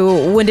Taylor,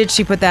 when did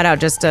she put that out?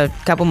 Just a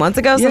couple months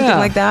ago? Something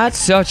like that?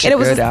 Such a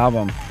good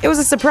album. It was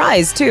a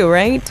surprise, too,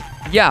 right?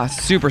 Yeah,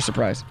 super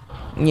surprise.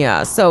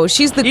 Yeah, so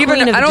she's the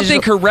queen of I don't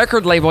think her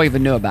record label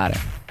even knew about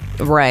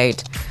it.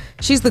 Right.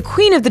 She's the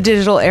queen of the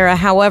digital era.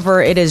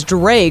 However, it is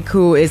Drake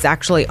who is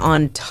actually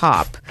on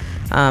top.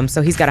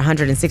 So he's got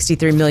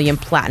 163 million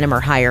platinum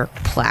or higher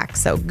plaques.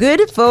 So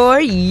good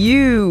for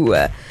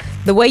you.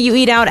 The way you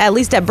eat out, at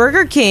least at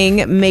Burger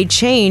King, may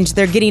change.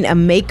 They're getting a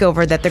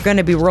makeover that they're going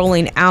to be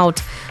rolling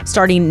out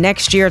starting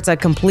next year. It's a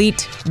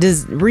complete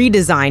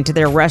redesign to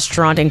their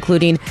restaurant,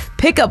 including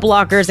pickup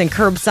lockers and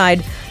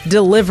curbside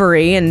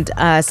delivery. And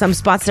some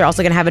spots, they're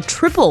also going to have a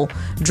triple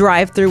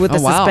drive-through with a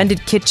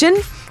suspended kitchen,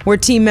 where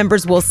team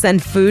members will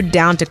send food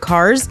down to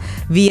cars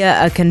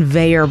via a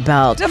conveyor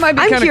belt. That might be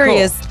kind of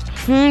curious.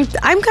 Cool.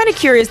 I'm kind of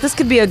curious. This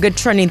could be a good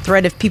trending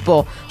thread if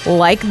people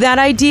like that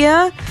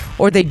idea,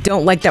 or they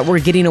don't like that we're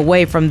getting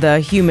away from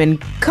the human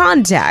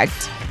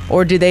contact.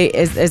 Or do they?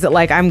 Is it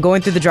like, I'm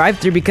going through the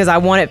drive-thru because I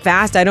want it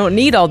fast? I don't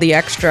need all the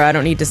extra. I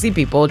don't need to see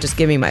people. Just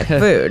give me my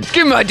food.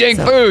 Give me my dang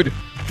food.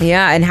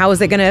 Yeah, and how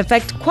is it going to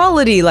affect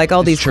quality? Like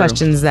all these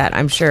questions that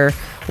I'm sure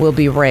will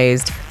be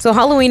raised. So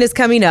Halloween is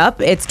coming up.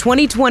 It's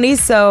 2020,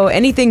 so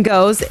anything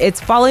goes.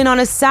 It's falling on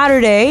a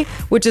Saturday,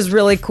 which is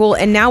really cool.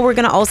 And now we're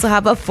going to also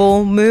have a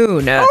full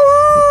moon.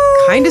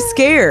 Kind of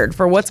scared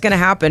for what's going to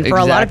happen. For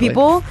a lot of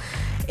people,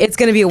 it's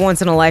going to be a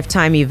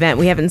once-in-a-lifetime event.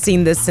 We haven't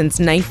seen this since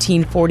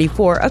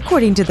 1944,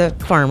 according to the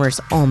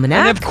Farmer's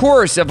Almanac. And of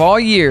course, of all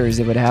years,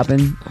 it would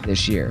happen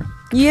this year.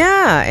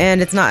 Yeah,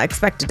 and it's not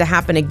expected to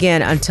happen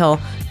again until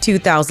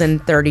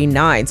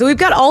 2039. So we've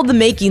got all the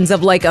makings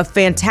of like a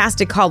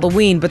fantastic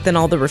Halloween, but then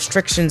all the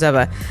restrictions of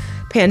a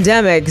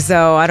pandemic.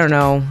 So I don't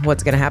know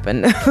what's going to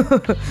happen.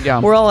 Yeah.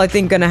 We're all, I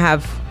think, going to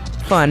have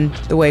fun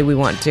the way we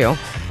want to.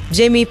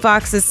 Jamie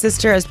Foxx's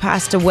sister has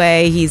passed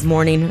away. He's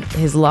mourning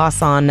his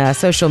loss on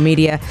social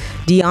media.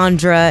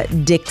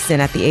 Deandra Dixon,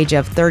 at the age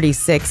of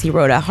 36, he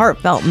wrote a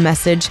heartfelt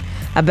message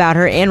about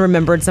her and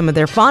remembered some of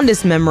their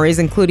fondest memories,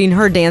 including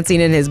her dancing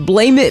in his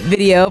Blame It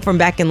video from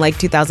back in like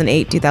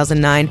 2008,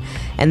 2009.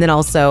 And then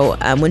also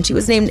when she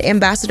was named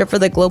ambassador for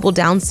the Global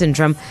Down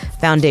Syndrome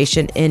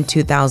Foundation in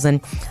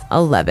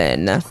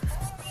 2011.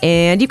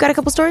 And you've got a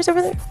couple stories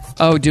over there?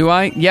 Oh, do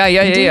I?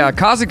 Yeah.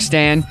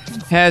 Kazakhstan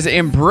has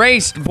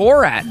embraced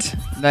Borat.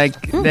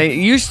 They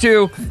used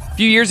to, a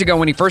few years ago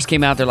when he first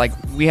came out, they're like,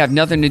 we have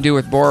nothing to do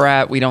with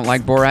Borat. We don't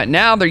like Borat.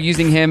 Now they're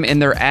using him in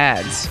their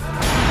ads.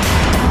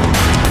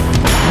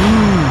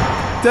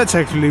 That's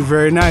actually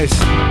very nice.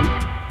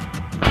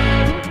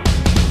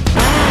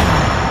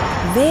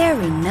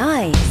 Very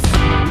nice.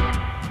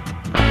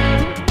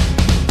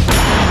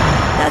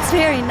 That's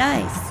very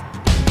nice.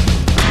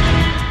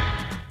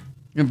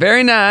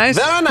 Very nice.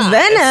 Very nice.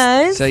 Very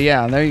nice. So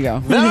yeah, there you go.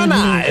 Very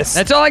nice.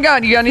 That's all I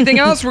got. You got anything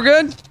else? We're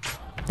good?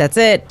 That's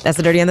it. That's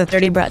the Dirty on the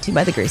 30 brought to you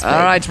by the Grease Pig. All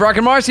right, it's Brock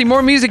and Marci.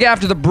 More music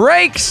after the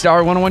break.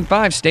 Star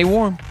 1015. Stay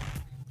warm.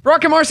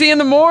 Brock and Marci in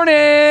the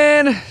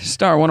morning.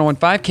 Star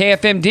 1015.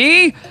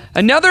 KFMD.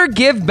 Another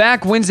Give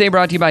Back Wednesday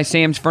brought to you by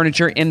Sam's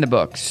Furniture in the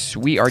books.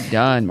 We are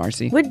done,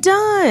 Marci. We're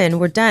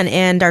done.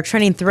 And our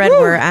trending thread,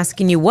 we're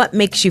asking you what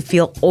makes you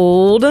feel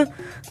old.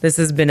 This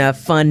has been a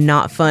fun,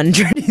 not fun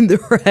trending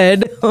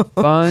thread.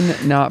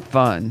 Fun, not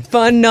fun.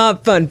 Fun,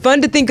 not fun.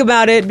 Fun to think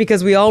about it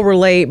because we all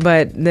relate,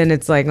 but then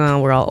it's like,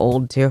 oh, we're all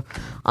old too.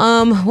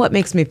 What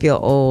makes me feel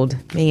old?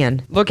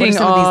 Man. Looking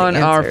on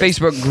our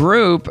Facebook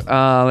group,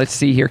 let's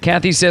see here.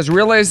 Kathy says,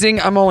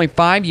 realizing I'm only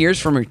 5 years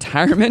from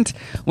retirement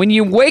when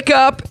you wake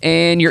up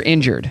and you're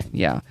injured.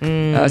 Yeah.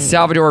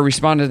 Salvador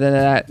responded to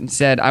that and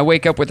said, I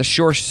wake up with a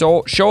sore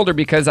shoulder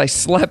because I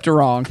slept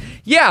wrong.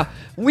 Yeah.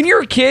 When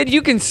you're a kid,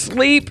 you can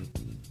sleep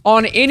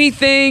on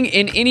anything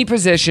in any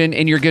position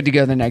and you're good to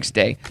go the next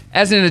day.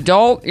 As an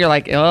adult, you're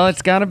like, oh,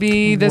 it's got to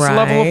be this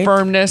level of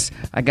firmness.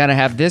 I got to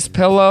have this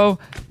pillow.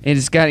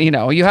 It's got,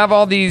 you have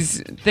all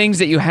these things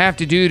that you have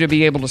to do to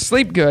be able to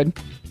sleep good,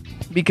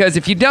 because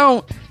if you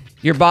don't,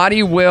 your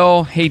body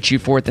will hate you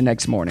for it the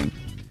next morning.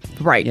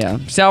 Right. Yeah.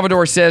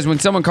 Salvador says, when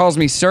someone calls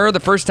me sir,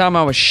 the first time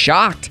I was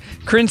shocked.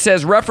 Corinne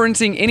says,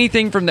 referencing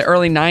anything from the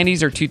early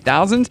 90s or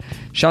 2000s.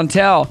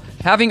 Chantel,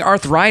 having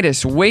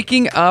arthritis,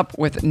 waking up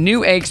with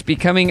new aches,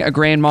 becoming a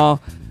grandma,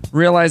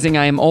 realizing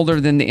I am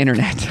older than the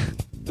internet.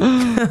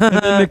 And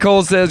then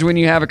Nicole says, when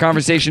you have a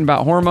conversation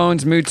about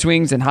hormones, mood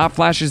swings, and hot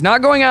flashes,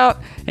 not going out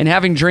and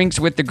having drinks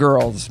with the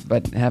girls,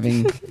 but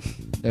having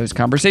those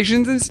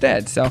conversations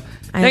instead. So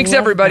thanks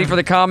everybody for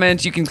the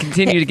comments. You can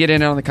continue to get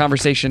in on the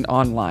conversation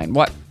online.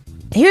 What?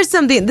 Here's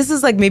something, this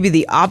is like maybe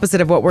the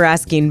opposite of what we're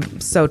asking,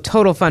 so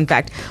total fun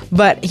fact.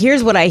 But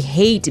here's what I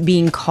hate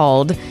being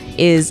called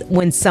is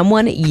when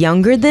someone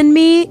younger than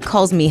me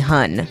calls me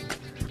hun.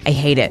 I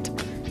hate it.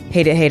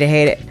 Hate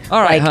it.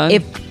 All right,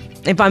 hun.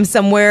 If I'm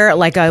somewhere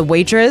like a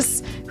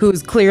waitress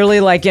who's clearly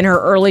like in her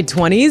early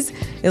 20s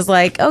is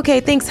like, okay,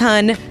 thanks,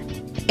 hun.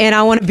 And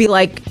I want to be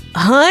like,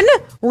 hun?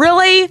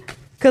 Really?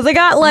 Because I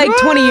got like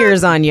 20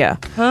 years on you.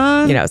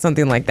 Huh?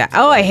 Something like that.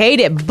 Oh, I hate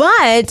it.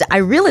 But I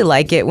really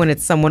like it when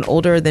it's someone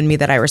older than me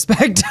that I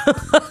respect.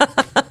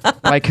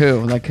 Like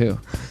who?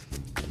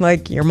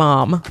 Like your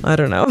mom. I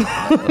don't know. No,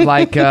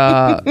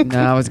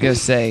 I was going to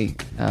say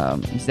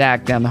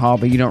Zach down the hall,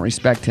 but you don't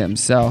respect him.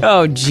 So.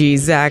 Oh,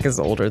 geez. Zach is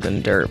older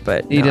than dirt,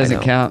 but he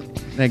doesn't count.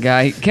 That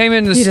guy he came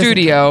in the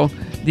studio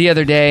the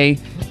other day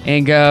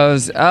and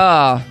goes,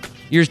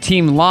 your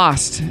team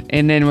lost,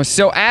 and then was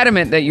so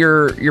adamant that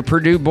your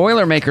Purdue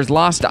Boilermakers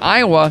lost to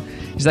Iowa.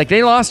 He's like,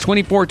 they lost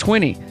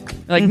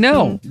 24-20. Like,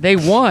 no, they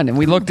won. And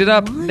we looked it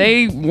up.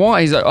 They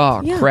won. He's like,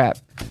 oh, crap.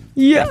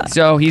 Yeah.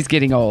 So he's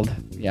getting old.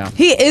 Yeah.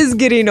 He is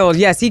getting old.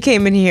 Yes, he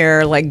came in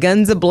here like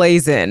guns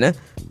a-blazing.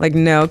 Like,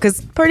 no,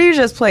 because Purdue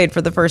just played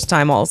for the first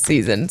time all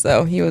season,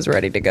 so he was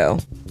ready to go.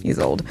 He's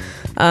old.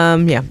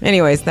 Yeah.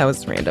 Anyways, that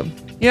was random.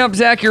 Yep,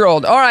 Zach, you're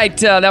old. All right,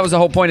 that was the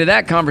whole point of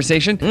that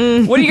conversation.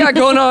 What do you got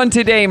going on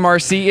today,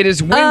 Marci? It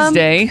is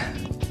Wednesday.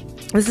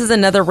 This is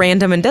another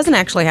random and doesn't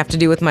actually have to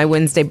do with my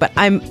Wednesday, but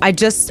I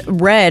just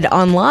read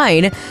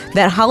online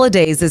that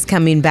Holidays is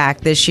coming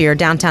back this year,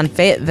 downtown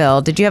Fayetteville.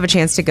 Did you have a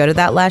chance to go to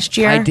that last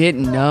year? I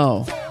didn't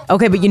know.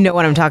 Okay, but you know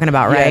what I'm talking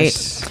about, right?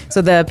 Yes.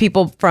 So the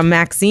people from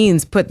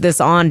Maxine's put this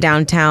on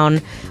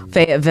downtown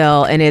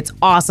Fayetteville, and it's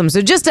awesome.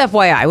 So just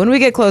FYI, when we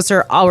get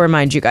closer, I'll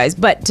remind you guys.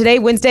 But today,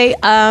 Wednesday,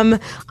 I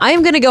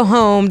am going to go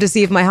home to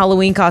see if my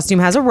Halloween costume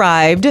has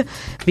arrived,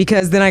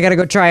 because then I got to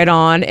go try it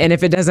on, and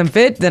if it doesn't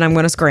fit, then I'm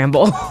going to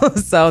scramble.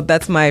 So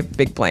that's my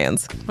big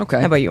plans.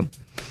 Okay. How about you?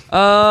 I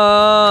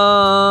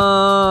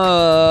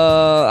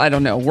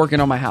don't know. Working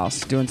on my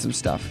house, doing some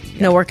stuff.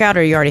 Yeah. No workout,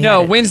 or you already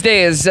had it?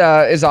 Wednesday is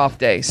off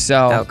day,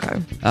 so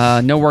okay.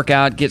 No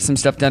workout. Get some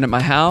stuff done at my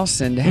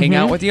house and hang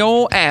out with the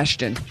old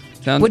Ashton.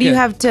 Sounds what do you good.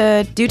 have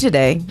to do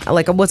today?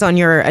 Like, what's on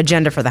your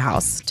agenda for the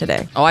house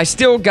today? Oh, I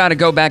still got to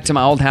go back to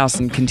my old house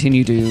and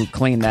continue to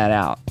clean that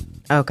out.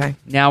 Okay.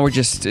 Now it's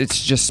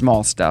just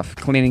small stuff,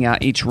 cleaning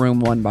out each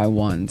room one by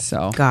one.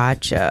 So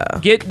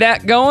gotcha. Get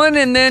that going,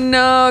 and then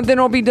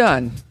I'll be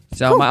done.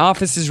 So my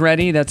office is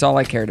ready. That's all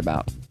I cared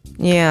about.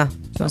 Yeah.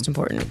 most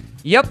important.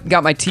 Yep,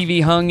 got my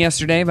TV hung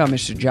yesterday by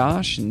Mr.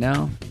 Josh, and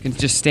now I can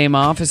just stay in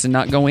my office and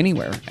not go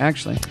anywhere,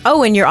 actually.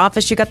 Oh, in your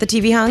office you got the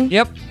TV hung?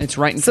 Yep, it's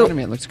right in front of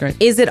me. It looks great.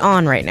 Is it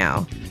on right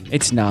now?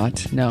 It's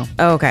not, no.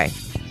 Oh, okay.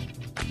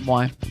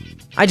 Why?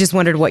 I just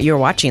wondered what you were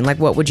watching. Like,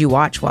 what would you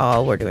watch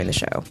while we're doing the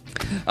show?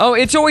 Oh,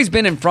 it's always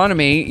been in front of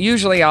me.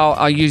 Usually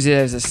I'll use it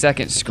as a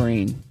second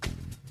screen.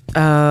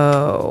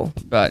 Oh.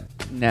 But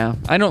no,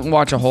 I don't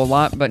watch a whole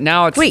lot, but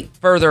now it's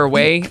further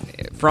away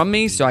from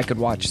me, so I could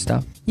watch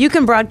stuff. You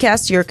can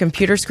broadcast your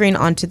computer screen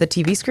onto the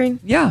TV screen?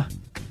 Yeah.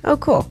 Oh,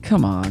 cool.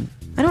 Come on.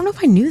 I don't know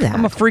if I knew that.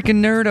 I'm a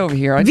freaking nerd over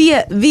here.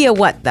 Via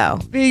what, though?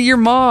 Via your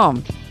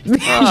mom.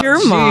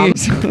 Your mom.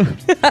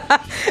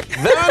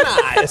 Very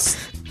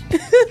nice.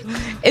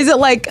 Is it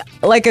like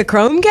a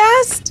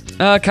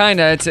Chromecast?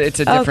 Kinda. It's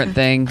a different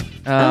thing.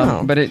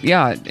 But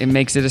it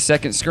makes it a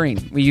second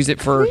screen. We use it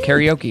for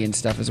karaoke and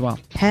stuff as well.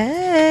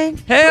 Hey.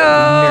 Hey.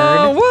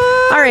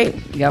 What? All right.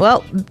 Yep.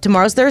 Well,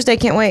 tomorrow's Thursday.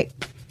 Can't wait.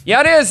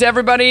 Yeah, it is.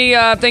 Everybody,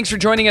 thanks for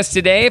joining us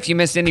today. If you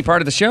missed any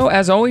part of the show,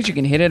 as always, you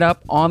can hit it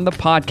up on the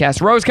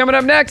podcast. Rose coming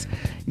up next.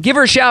 Give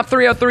her a shout,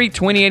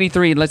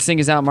 303-2083. Let's sing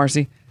us out,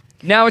 Marcy.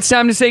 Now it's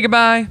time to say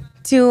goodbye.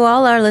 To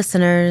all our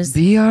listeners.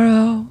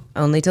 BRO.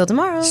 Only till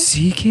tomorrow.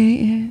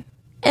 CKN.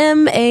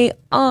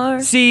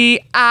 MARCI.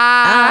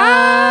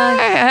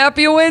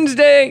 Happy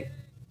Wednesday.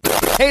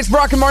 Hey, it's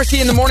Brock and Marcy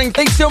in the morning.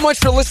 Thanks so much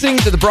for listening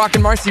to the Brock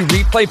and Marcy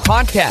Replay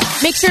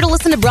Podcast. Make sure to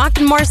listen to Brock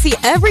and Marcy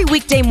every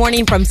weekday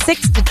morning from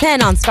 6 to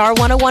 10 on Star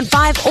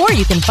 101.5, or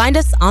you can find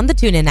us on the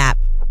TuneIn app.